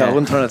alright. Yeah. I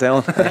wouldn't turn it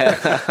down.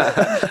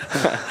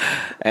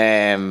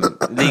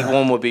 League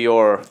 1 would be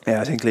your.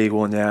 Yeah, I think League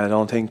 1.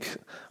 Yeah,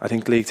 I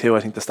think League 2. I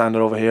think the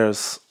standard over here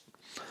is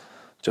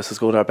just as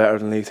good or better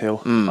than League 2.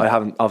 I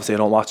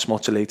don't watch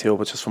much of League 2,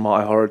 but just from what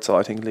I heard, so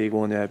I think League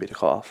 1, yeah, be the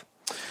cut-off.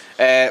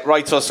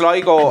 Right, so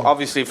Sligo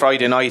obviously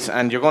Friday night,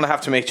 and you're going to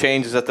have to make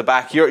changes at the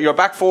back. Your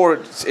back four,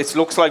 it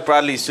looks like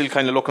Bradley's still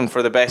kind of looking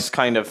for the best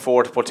kind of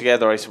four to put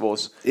together, I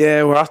suppose.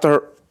 Yeah, we're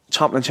after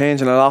chopping and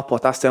changing a lot,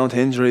 but that's down to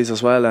injuries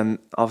as well, and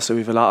obviously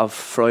we've a lot of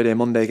Friday,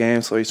 Monday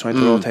games, so he's trying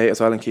to rotate as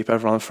well and keep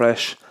everyone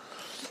fresh.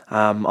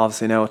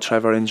 Obviously now with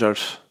Trevor injured,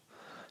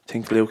 I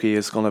think Lukey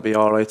is going to be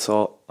alright,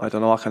 so I don't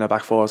know what kind of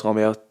back four is going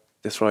to be out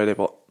this Friday,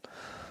 but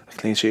a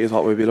clean sheet is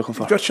what we'll be looking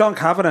for. You've got Sean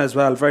Kavanagh as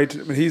well.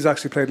 He's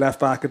actually played left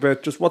back a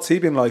bit. Just what's he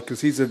been like? Because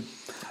he's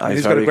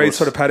got a great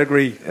sort of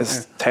pedigree.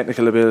 His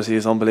technical ability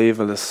is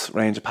unbelievable. His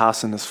range of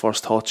passing, his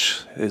first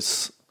touch,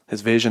 his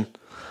vision.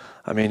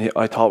 I mean,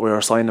 I thought we were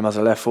signing him as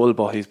a left full,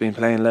 but he's been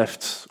playing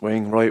left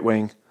wing, right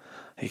wing.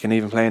 He can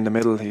even play in the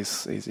middle.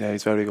 He's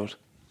very good.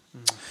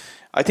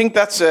 I think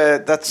that's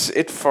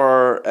it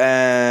for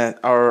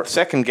our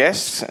second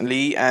guest,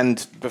 Lee.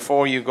 And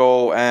before you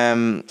go,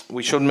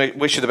 we should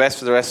wish you the best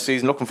for the rest of the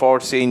season. Looking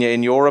forward to seeing you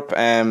in Europe.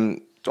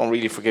 Don't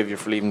really forgive you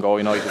for leaving Go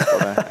United,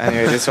 but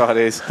anyway, this is what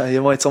it is.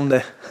 You might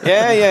someday.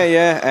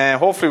 Yeah.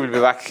 Hopefully we'll be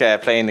back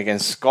playing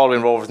against Galway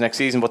Rovers next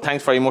season. But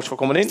thanks very much for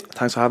coming in.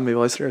 Thanks for having me,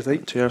 boys.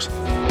 Cheers.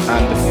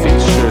 And the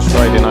fixtures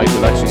Friday night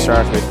will actually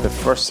start with the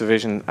First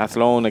Division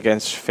Athlone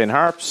against Finn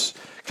Harps,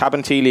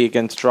 Cabinteely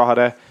against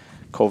Drogheda,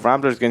 Cove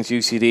Ramblers against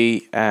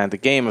UCD, and the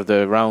game of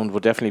the round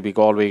would definitely be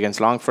Galway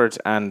against Longford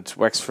and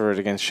Wexford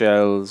against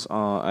Shells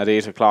at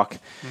 8 o'clock.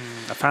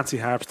 I fancy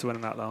Harps to win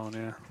in that loan,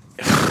 yeah.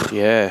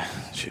 Yeah,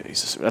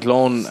 Jesus.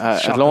 Athlone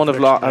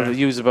have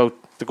used about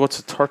the guts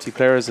of 30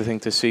 players, I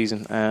think, this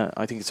season.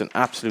 I think it's an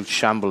absolute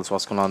shambles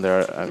what's going on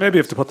there. Maybe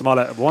if they put them all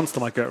out at once,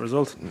 they might get a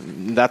result.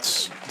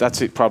 That's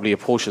it, probably a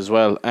push as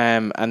well.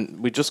 And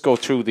we just go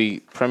through the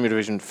Premier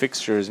Division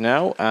fixtures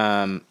now.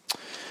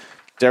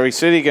 Derry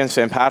City against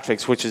St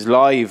Patrick's, which is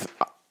live.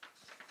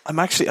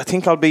 I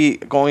think I'll be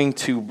going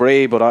to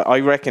Bray, but I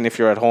reckon if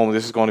you're at home,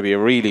 this is going to be a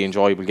really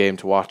enjoyable game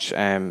to watch.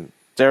 The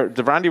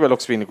Brandywell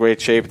looks to be in a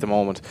great shape at the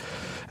moment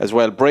as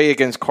well. Bray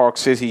against Cork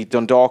City,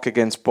 Dundalk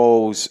against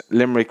Bows,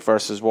 Limerick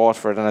versus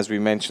Waterford, and as we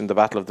mentioned, the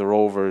Battle of the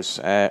Rovers,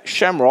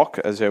 Shamrock,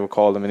 as they would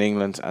call them in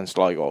England, and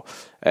Sligo.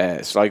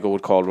 Sligo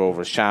would call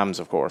Rovers Shams,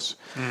 of course.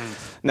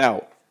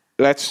 Now,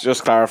 let's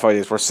just clarify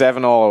this. We're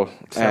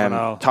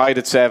 7-7, tied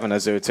at 7,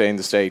 as they would say in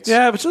the States.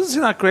 Yeah, which doesn't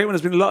seem that great when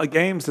there's been a lot of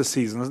games this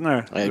season, isn't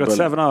there? We've got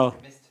 7-0.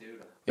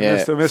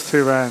 Missed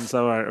 2 rounds.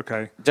 All right,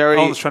 okay. Derry,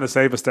 Owen's trying to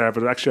save us there,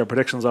 but actually our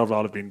predictions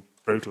overall have been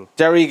brutal.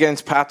 Derry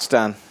against Pats,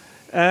 Dan.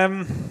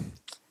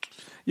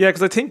 Yeah,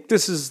 because I think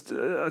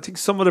I think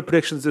some of the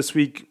predictions this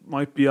week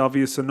might be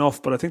obvious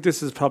enough, but I think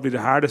this is probably the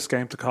hardest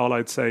game to call,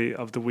 I'd say,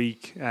 of the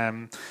week,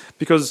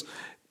 because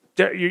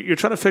you're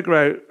trying to figure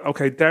out.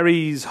 Okay,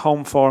 Derry's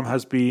home form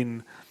has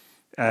been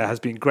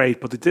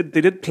great, but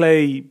they did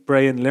play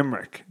Bray and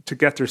Limerick to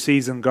get their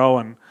season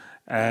going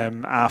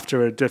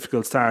after a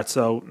difficult start.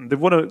 So they've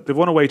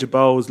won away to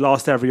Bows,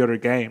 lost every other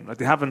game. Like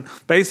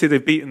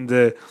they've beaten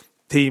the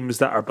teams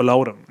that are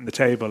below them in the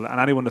table, and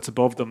anyone that's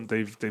above them,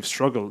 they've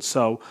struggled.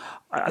 So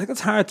I think it's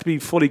hard to be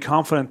fully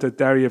confident that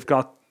Derry have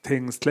got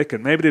things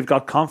clicking. Maybe they've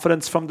got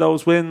confidence from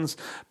those wins,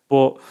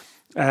 but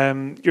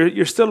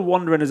you're still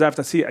wondering, is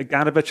after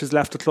Aganovich has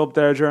left the club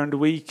there during the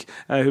week,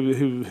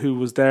 who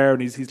was there,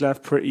 and he's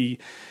left pretty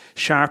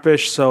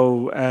sharpish.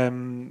 So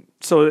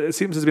it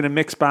seems there's been a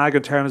mixed bag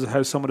in terms of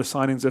how some of the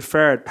signings have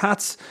fared.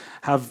 Pats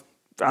have,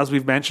 as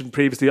we've mentioned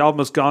previously,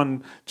 almost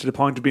gone to the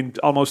point of being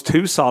almost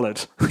too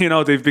solid.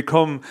 They've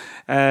become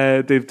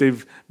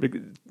they've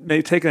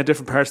taken a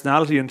different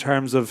personality in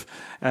terms of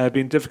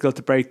being difficult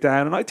to break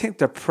down, and I think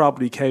they're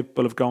probably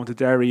capable of going to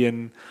Derry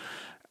and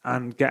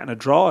getting a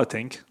draw, I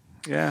think.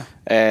 Yeah.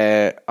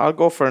 I'll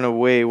go for an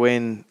away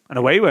win. An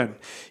away win?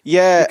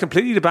 Yeah. You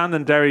completely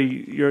abandoned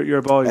Derry,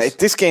 your boys.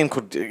 This game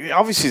could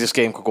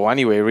go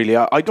anyway, really.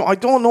 I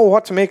don't know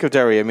what to make of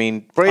Derry. I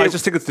mean, Bray, I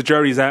just think it's the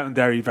jury's out on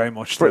Derry very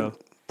much still.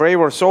 Bray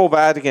were so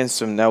bad against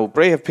them. Now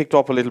Bray have picked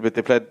up a little bit.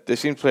 They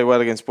seem to play well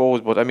against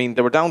Bows, but I mean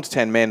they were down to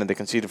 10 men and they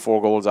conceded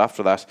 4 goals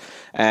after that.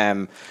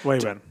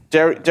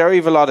 Derry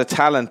have a lot of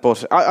talent,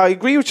 but I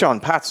agree with you on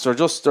Pats.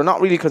 They're not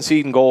really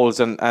conceding goals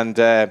and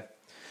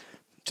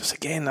just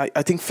again,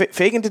 I think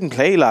Fagan didn't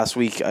play last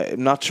week.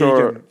 I'm not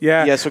sure. Keegan.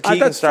 Yeah. So Keegan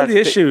that's started. The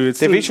issue.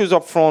 They have issues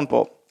up front,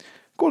 but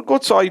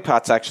good side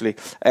Pats actually.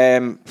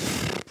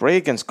 Bray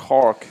against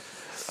Cork.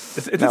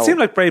 It did seem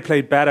like Bray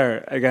played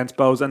better against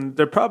Bows, and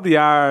there probably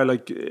are,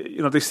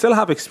 they still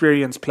have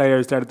experienced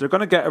players there. They're going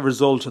to get a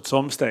result at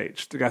some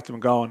stage to get them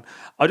going.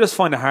 I just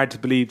find it hard to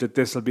believe that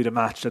this will be the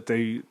match that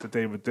they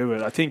would do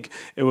it. I think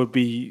it would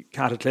be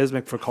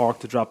cataclysmic for Cork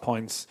to drop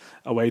points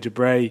away to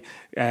Bray.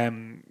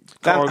 Dan,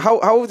 how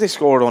have they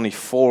scored only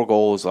 4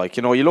 goals?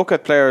 You look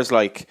at players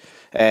like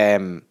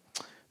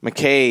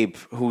McCabe,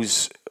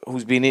 who's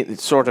been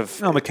sort of...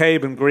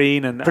 McCabe and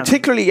Green. And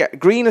particularly,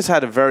 Green has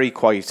had a very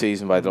quiet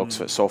season by the looks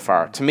of it so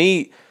far. To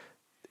me,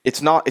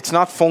 it's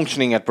not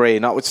functioning at Bray,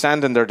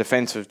 notwithstanding their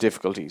defensive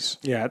difficulties.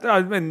 Yeah,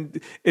 I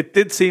mean, it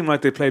did seem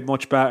like they played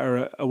much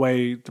better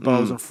away to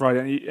Bows on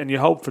Friday, and you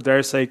hope for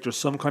their sake there's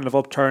some kind of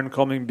upturn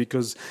coming,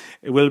 because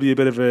it will be a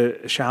bit of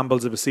a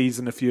shambles of a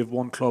season if you have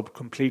one club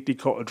completely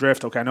cut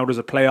adrift. Okay, I know there's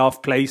a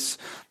playoff place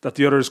that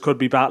the others could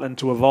be battling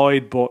to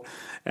avoid, but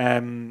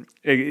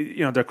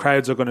their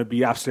crowds are going to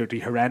be absolutely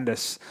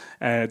horrendous.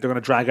 They're going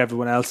to drag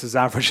everyone else's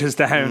averages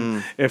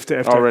down if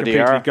they're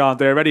completely gone.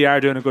 They already are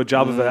doing a good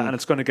job of it, and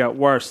it's going to get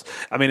worse.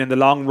 I mean, in the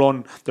long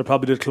run, they're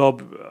probably the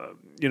club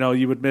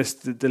you would miss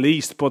the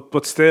least,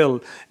 but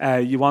still,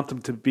 you want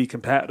them to be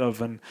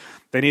competitive, and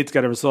they need to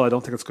get a result. I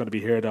don't think it's going to be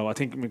here, though. I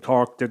think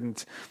Cork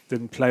didn't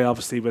play,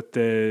 obviously, with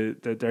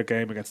their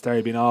game against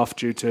Derry being off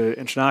due to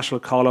international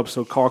call-ups,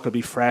 so Cork will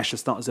be fresh.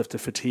 It's not as if the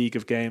fatigue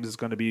of games is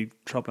going to be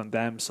troubling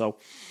them. So,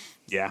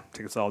 yeah, I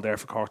think it's all there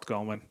for Cork to go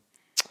and win.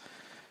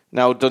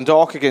 Now,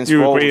 Dundalk against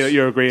Bows.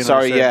 You're agreeing.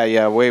 Sorry,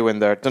 yeah, way win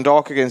there.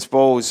 Dundalk against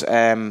Bows.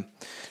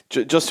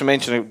 Just to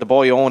mention, the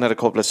boy Owen had a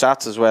couple of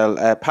stats as well.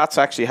 Pats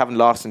actually haven't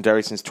lost in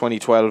Derry since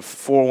 2012.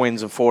 4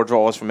 wins and 4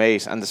 draws from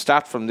 8. And the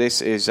stat from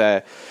this is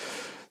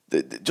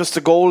just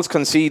the goals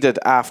conceded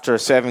after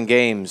 7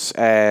 games.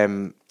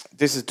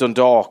 This is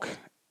Dundalk.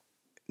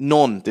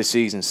 None this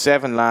season.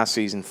 7 last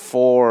season.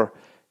 4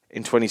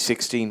 in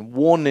 2016.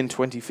 1 in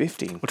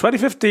 2015. Well,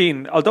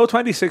 2015, although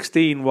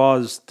 2016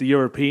 was the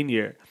European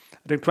year,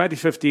 I think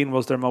 2015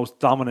 was their most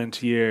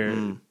dominant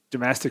year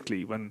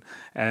domestically, when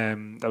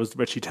that was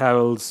Richie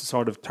Towell's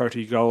sort of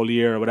 30-goal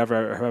year or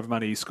whatever, however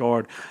many he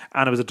scored,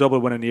 and it was a double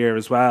winning year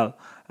as well,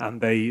 and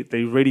they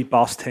really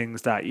bossed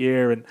things that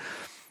year. And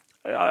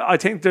I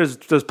think there's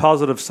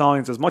positive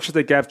signs. As much as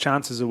they gave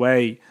chances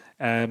away,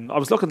 I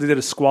was looking, they did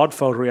a squad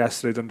photo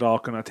yesterday,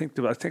 Dundalk, and I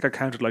think I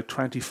counted like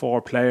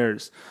 24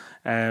 players.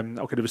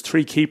 Okay, there was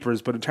 3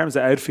 keepers, but in terms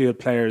of outfield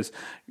players,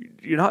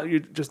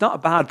 there's not a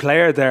bad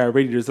player there,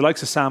 really. There's the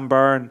likes of Sam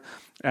Byrne,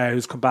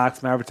 who's come back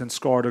from Everton,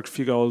 scored a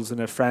few goals in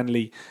a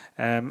friendly.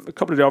 A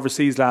couple of the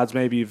overseas lads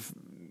maybe have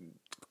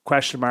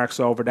question marks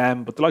over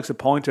them, but the likes of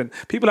Poynton,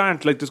 people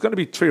aren't like, there's going to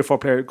be 3 or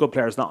 4 good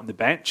players not on the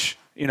bench,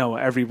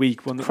 every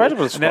week.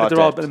 Incredible squad. And they're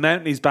all,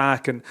 Mountney's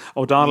back and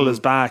O'Donnell is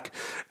back.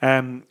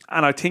 And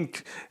I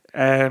think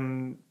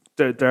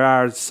there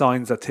are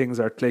signs that things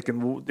are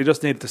clicking. They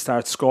just need to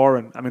start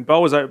scoring. I mean,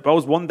 Bows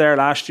won there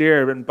last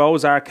year, and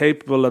Bows are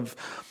capable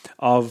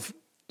of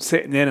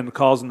sitting in and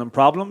causing them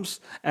problems.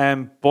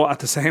 But at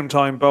the same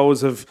time,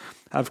 Bows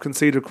have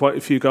conceded quite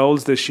a few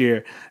goals this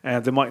year.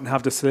 They mightn't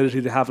have the solidity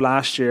they have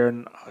last year,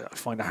 and I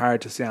find it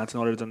hard to see anything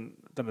other than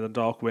a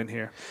Dundalk win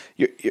here.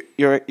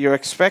 You're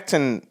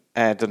expecting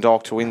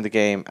Dundalk to win the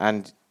game,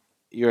 and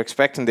you're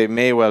expecting they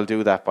may well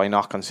do that by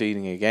not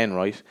conceding again,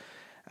 right?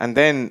 And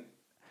then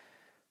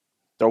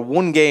they're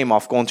one game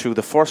off going through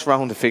the first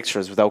round of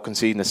fixtures without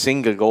conceding a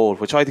single goal,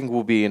 which I think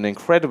will be an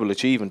incredible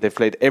achievement. They've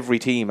played every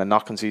team and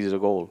not conceded a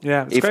goal.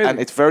 Yeah, it's crazy. And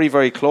it's very,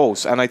 very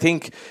close. And I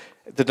think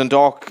the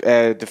Dundalk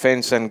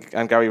defence and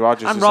Gary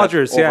Rogers and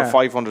Rogers, over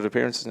 500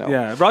 appearances now.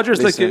 Yeah, Rogers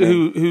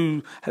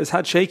who has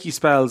had shaky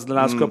spells in the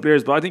last couple of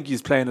years, but I think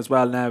he's playing as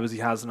well now as he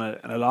has in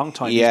a long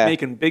time. Yeah. He's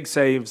making big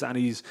saves and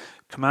he's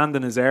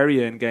commanding his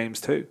area in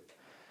games too.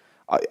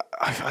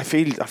 I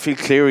feel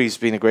Cleary's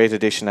been a great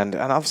addition, and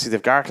obviously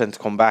they've Gartland to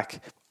come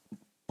back.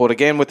 But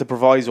again, with the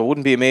proviso, I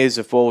wouldn't be amazed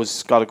if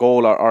Bows got a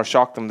goal or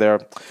shocked them. They're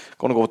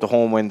going to go with the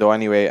home window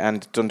anyway,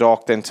 and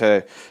Dundalk then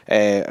to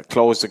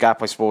close the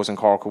gap, I suppose, in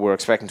Cork, who we're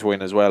expecting to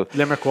win as well.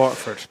 Limerick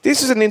Waterford.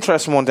 This is an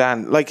interesting one,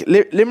 Dan. Like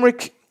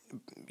Limerick,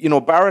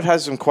 Barrett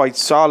has them quite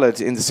solid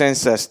in the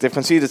sense that they've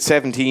conceded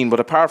 17, but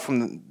apart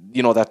from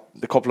that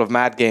the couple of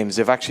mad games,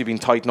 they've actually been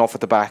tight enough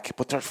at the back.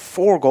 But their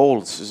 4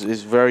 goals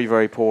is very,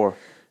 very poor.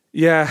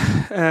 Yeah,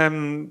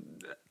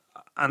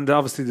 and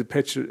obviously the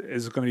pitch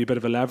is going to be a bit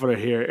of a leveler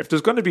here. If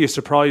there's going to be a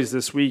surprise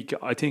this week,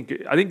 I think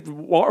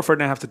Waterford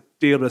now have to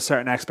deal with a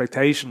certain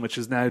expectation, which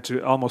is now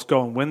to almost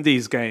go and win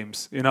these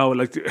games.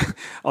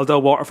 Although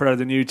Waterford are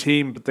the new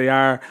team, but they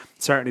are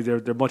certainly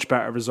they're much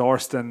better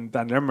resourced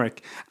than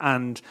Limerick.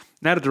 And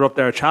now that they're up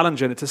there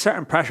challenging, it's a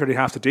certain pressure they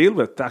have to deal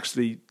with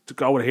to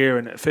go in here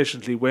and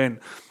efficiently win.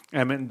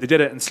 And they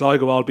did it in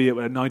Sligo, albeit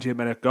with a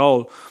 90-minute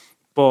goal.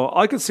 But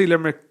I could see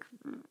Limerick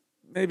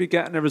maybe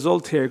getting a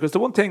result here, because the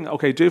one thing,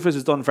 Doofus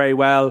has done very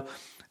well,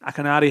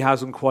 Akinadi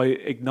hasn't quite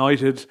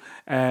ignited,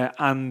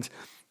 and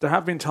there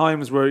have been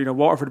times where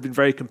Waterford have been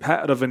very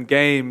competitive in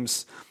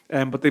games,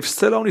 but they've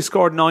still only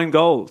scored 9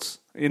 goals.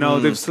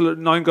 They've still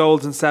 9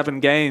 goals in 7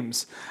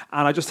 games,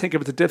 and I just think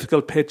if it's a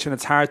difficult pitch and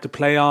it's hard to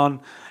play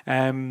on,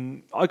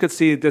 I could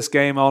see this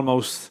game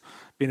almost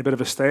being a bit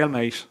of a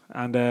stalemate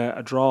and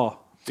a draw.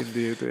 In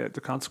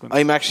the consequence.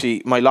 I'm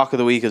actually, my lock of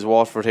the week is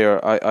Waterford here.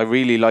 I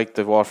really like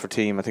the Waterford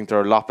team. I think they're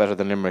a lot better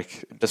than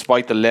Limerick,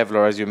 despite the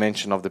leveler, as you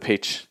mentioned, of the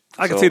pitch.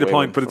 I can see the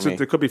point, but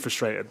they could be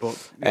frustrated.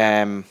 But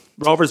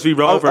Rovers v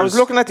Rovers. I was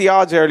looking at the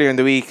odds earlier in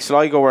the week.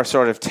 Sligo were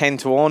sort of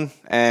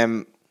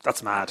 10-1.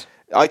 That's mad.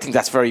 I think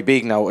that's very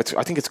big now.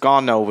 I think it's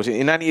gone now. But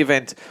in any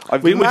event,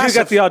 we do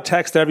get the odd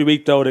text every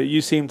week, though, that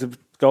you seem to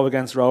go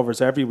against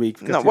Rovers every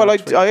week. No, well,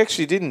 I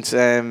actually didn't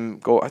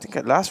go. I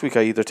think last week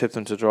I either tipped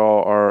them to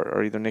draw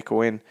or either nick a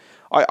win.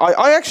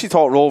 I actually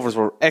thought Rovers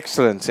were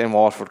excellent in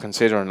Waterford,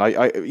 considering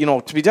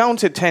to be down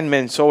to 10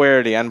 men so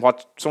early, and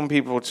what some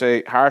people would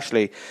say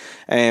harshly,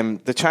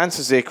 the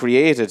chances they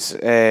created.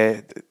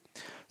 There's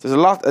a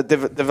lot.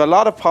 They've a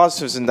lot of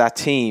positives in that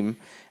team.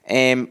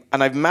 And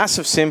I've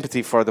massive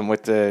sympathy for them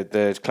with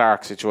the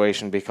Clark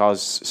situation,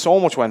 because so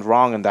much went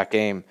wrong in that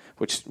game,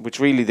 which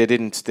really they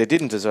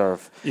didn't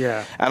deserve.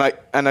 Yeah.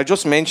 And I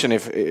just mention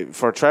if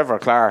for Trevor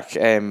Clark,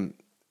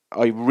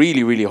 I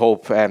really, really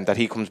hope that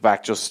he comes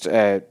back just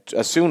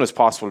as soon as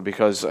possible,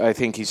 because I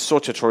think he's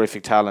such a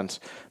terrific talent,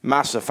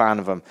 massive fan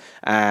of him,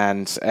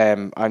 and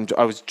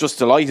I was just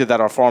delighted that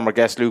our former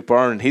guest Luke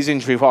Byrne, his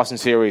injury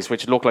wasn't serious,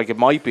 which looked like it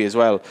might be as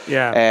well.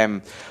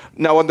 Yeah.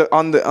 Now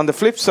on the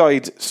flip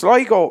side,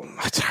 Sligo,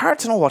 it's hard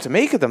to know what to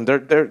make of them.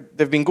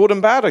 They've been good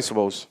and bad, I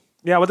suppose.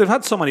 Yeah, well, they've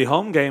had so many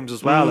home games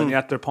as well, and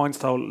yet their points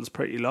total is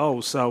pretty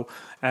low. So,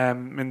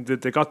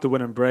 they got the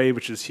win in Bray,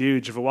 which is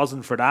huge. If it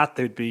wasn't for that,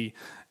 they'd be,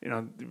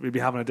 we'd be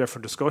having a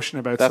different discussion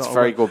about. That's a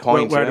very good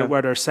point.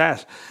 Where they're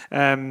set.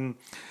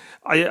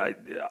 I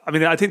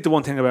think the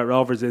one thing about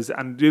Rovers is,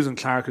 and losing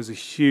Clark is a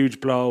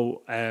huge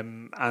blow,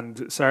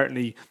 and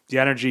certainly the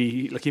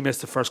energy, like he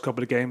missed the first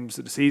couple of games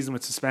of the season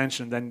with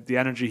suspension, and then the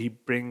energy he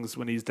brings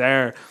when he's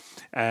there,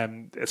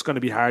 it's going to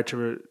be hard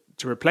to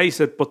replace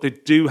it, but they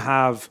do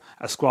have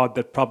a squad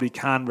that probably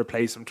can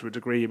replace him to a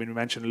degree. I mean, we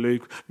mentioned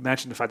Luke, we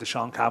mentioned the fact that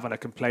Sean Kavanagh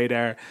can play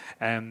there.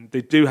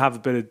 They do have a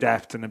bit of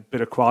depth and a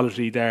bit of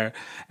quality there,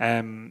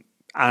 and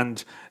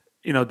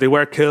they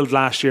were killed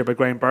last year by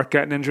Graham Burke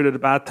getting injured at a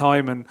bad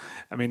time, and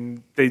I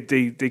mean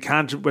they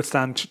can't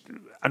withstand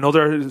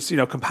another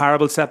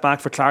comparable setback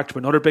for Clark to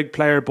another big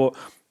player, but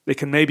they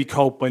can maybe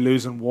cope by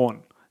losing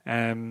one.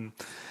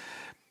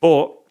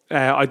 But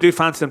I do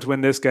fancy them to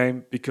win this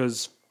game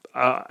because,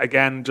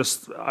 again,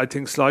 I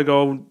think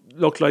Sligo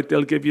look like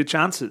they'll give you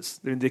chances.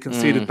 They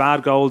conceded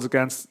bad goals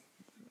against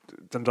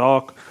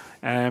Dundalk.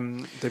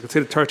 They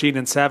conceded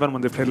 13-7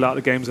 when they played a lot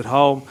of games at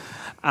home.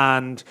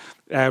 And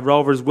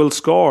Rovers will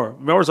score.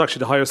 Rovers are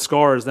actually the highest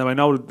scorers. Now I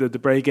know the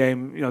Bray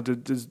game,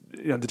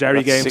 the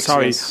Derry game.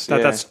 Sorry,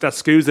 that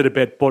skews it a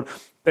bit. But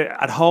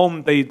at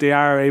home, they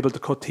are able to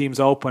cut teams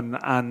open,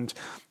 and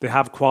they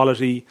have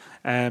quality.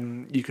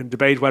 You can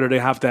debate whether they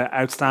have the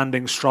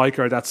outstanding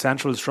striker, that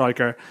central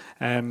striker,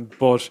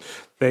 but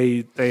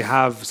they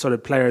have sort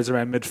of players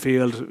around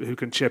midfield who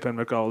can chip in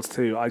with goals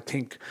too. I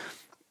think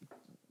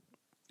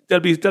they'll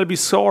be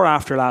sore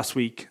after last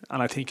week,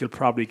 and I think you'll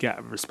probably get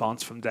a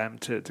response from them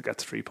to get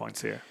to 3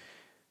 points here.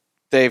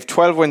 They've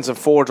 12 wins and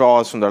 4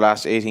 draws from their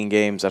last 18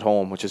 games at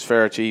home, which is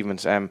fair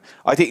achievement.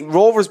 I think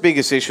Rovers'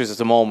 biggest issues at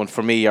the moment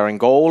for me are in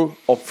goal,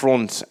 up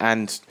front,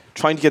 and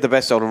trying to get the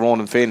best out of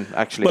Ronan Finn,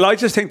 actually. Well, I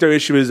just think their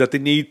issue is that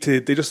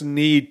they just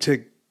need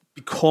to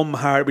become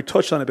hard. We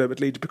touched on it a bit with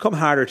Lee, to become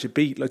harder to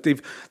beat. Like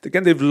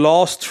they've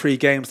lost 3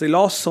 games. They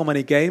lost so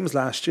many games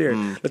last year.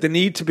 Like they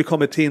need to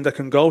become a team that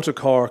can go to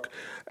Cork.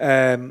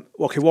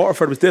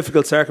 Waterford was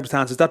difficult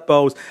circumstances, that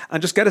bows,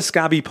 and just get a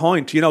scabby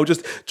point.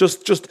 Just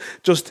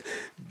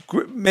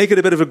make it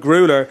a bit of a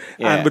grueler,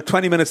 and with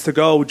 20 minutes to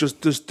go,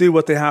 just do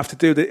what they have to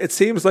do. It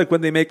seems like when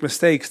they make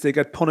mistakes, they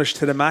get punished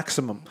to the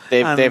maximum.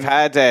 They've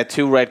had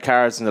 2 red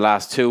cards in the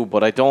last 2,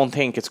 but I don't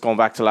think it's going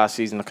back to last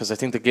season, because I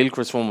think the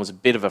Gilchrist one was a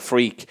bit of a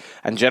freak,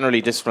 and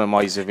generally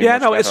discipline-wise they've been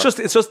much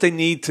better. It's just they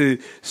need to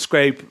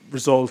scrape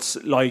results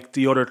like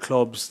the other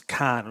clubs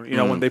can.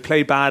 When they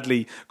play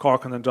badly,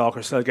 Cork and Dundalk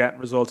are still getting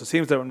results. It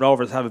seems that when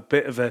Rovers have a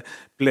bit of a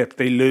blip,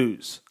 they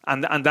lose.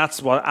 And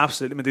that's what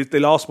absolutely. I mean, they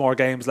lost more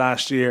games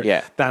last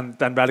year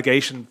than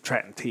relegation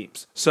threatened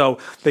teams. So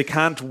they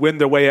can't win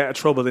their way out of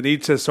trouble. They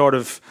need to sort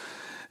of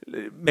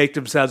make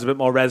themselves a bit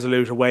more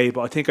resolute away.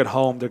 But I think at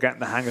home they're getting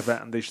the hang of it,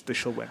 and they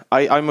should win.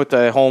 I'm with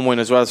the home win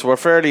as well. So we're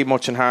fairly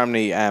much in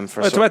harmony.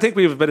 So I think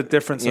we have a bit of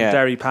difference in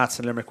Derry, Pats,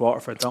 and Limerick,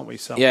 Waterford, don't we?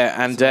 So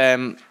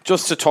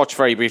just to touch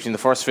very briefly in the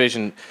First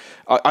Division,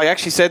 I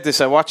actually said this.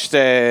 I watched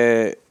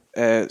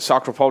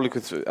Soccer Republic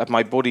at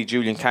my buddy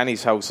Julian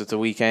Canny's house at the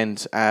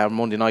weekend,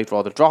 Monday night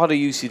rather. Drogheda,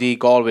 UCD,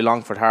 Galway,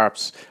 Longford,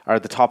 Harps are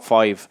the top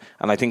 5,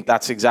 and I think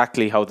that's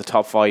exactly how the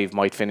top 5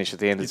 might finish at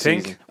the end of the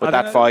season. But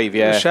that 5,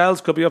 the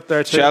Shells could be up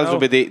there too. Shells will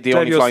be the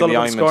only flying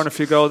behind scoring a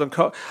few goals.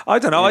 I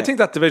don't know. I think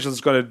that division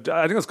is going to.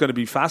 I think it's going to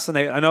be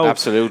fascinating. I know.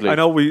 Absolutely. I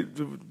know we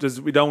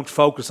don't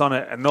focus on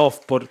it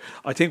enough, but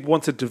I think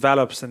once it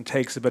develops and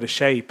takes a bit of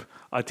shape,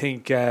 I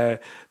think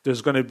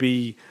there's going to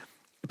be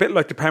a bit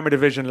like the Premier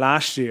Division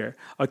last year.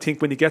 I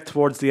think when you get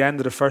towards the end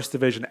of the First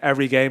Division,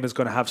 every game is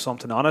going to have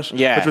something on it.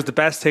 Yeah. Which was the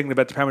best thing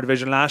about the Premier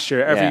Division last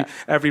year.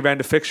 Every round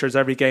of fixtures,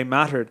 every game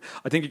mattered.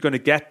 I think you're going to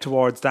get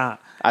towards that.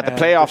 The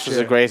playoffs is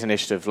a great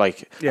initiative.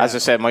 As I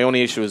said, my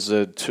only issue was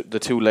the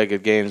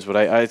 2-legged games, but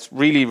I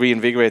really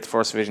reinvigorated the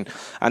First Division.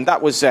 And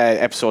that was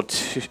episode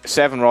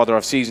 7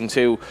 of season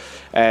 2.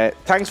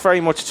 Thanks very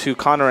much to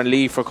Conor and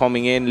Lee for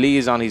coming in. Lee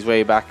is on his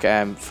way back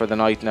for the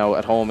night now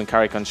at home in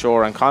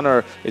Carrick-on-Shore, and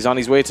Conor is on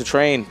his way to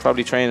train,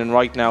 probably training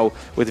right now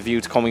with a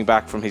view to coming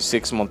back from his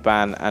 6-month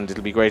ban, and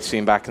it'll be great to see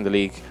him back in the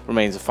league.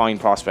 Remains a fine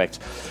prospect.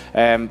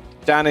 Dan,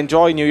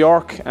 enjoy New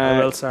York. I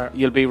will, sir.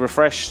 You'll be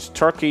refreshed.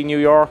 Turkey, New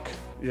York.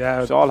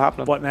 Yeah, it's all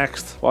happening. What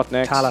next?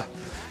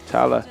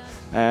 Tala.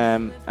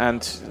 And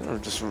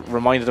just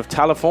reminded of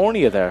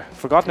California there.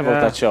 Forgotten about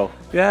that show.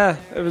 Yeah,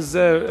 it was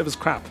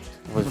crap.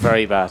 It was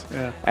very bad.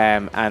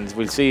 And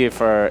we'll see you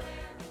for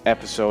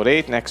episode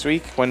 8 next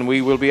week, when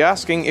we will be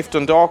asking if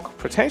Dundalk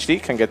potentially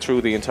can get through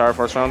the entire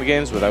first round of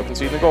games without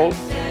conceding a goal.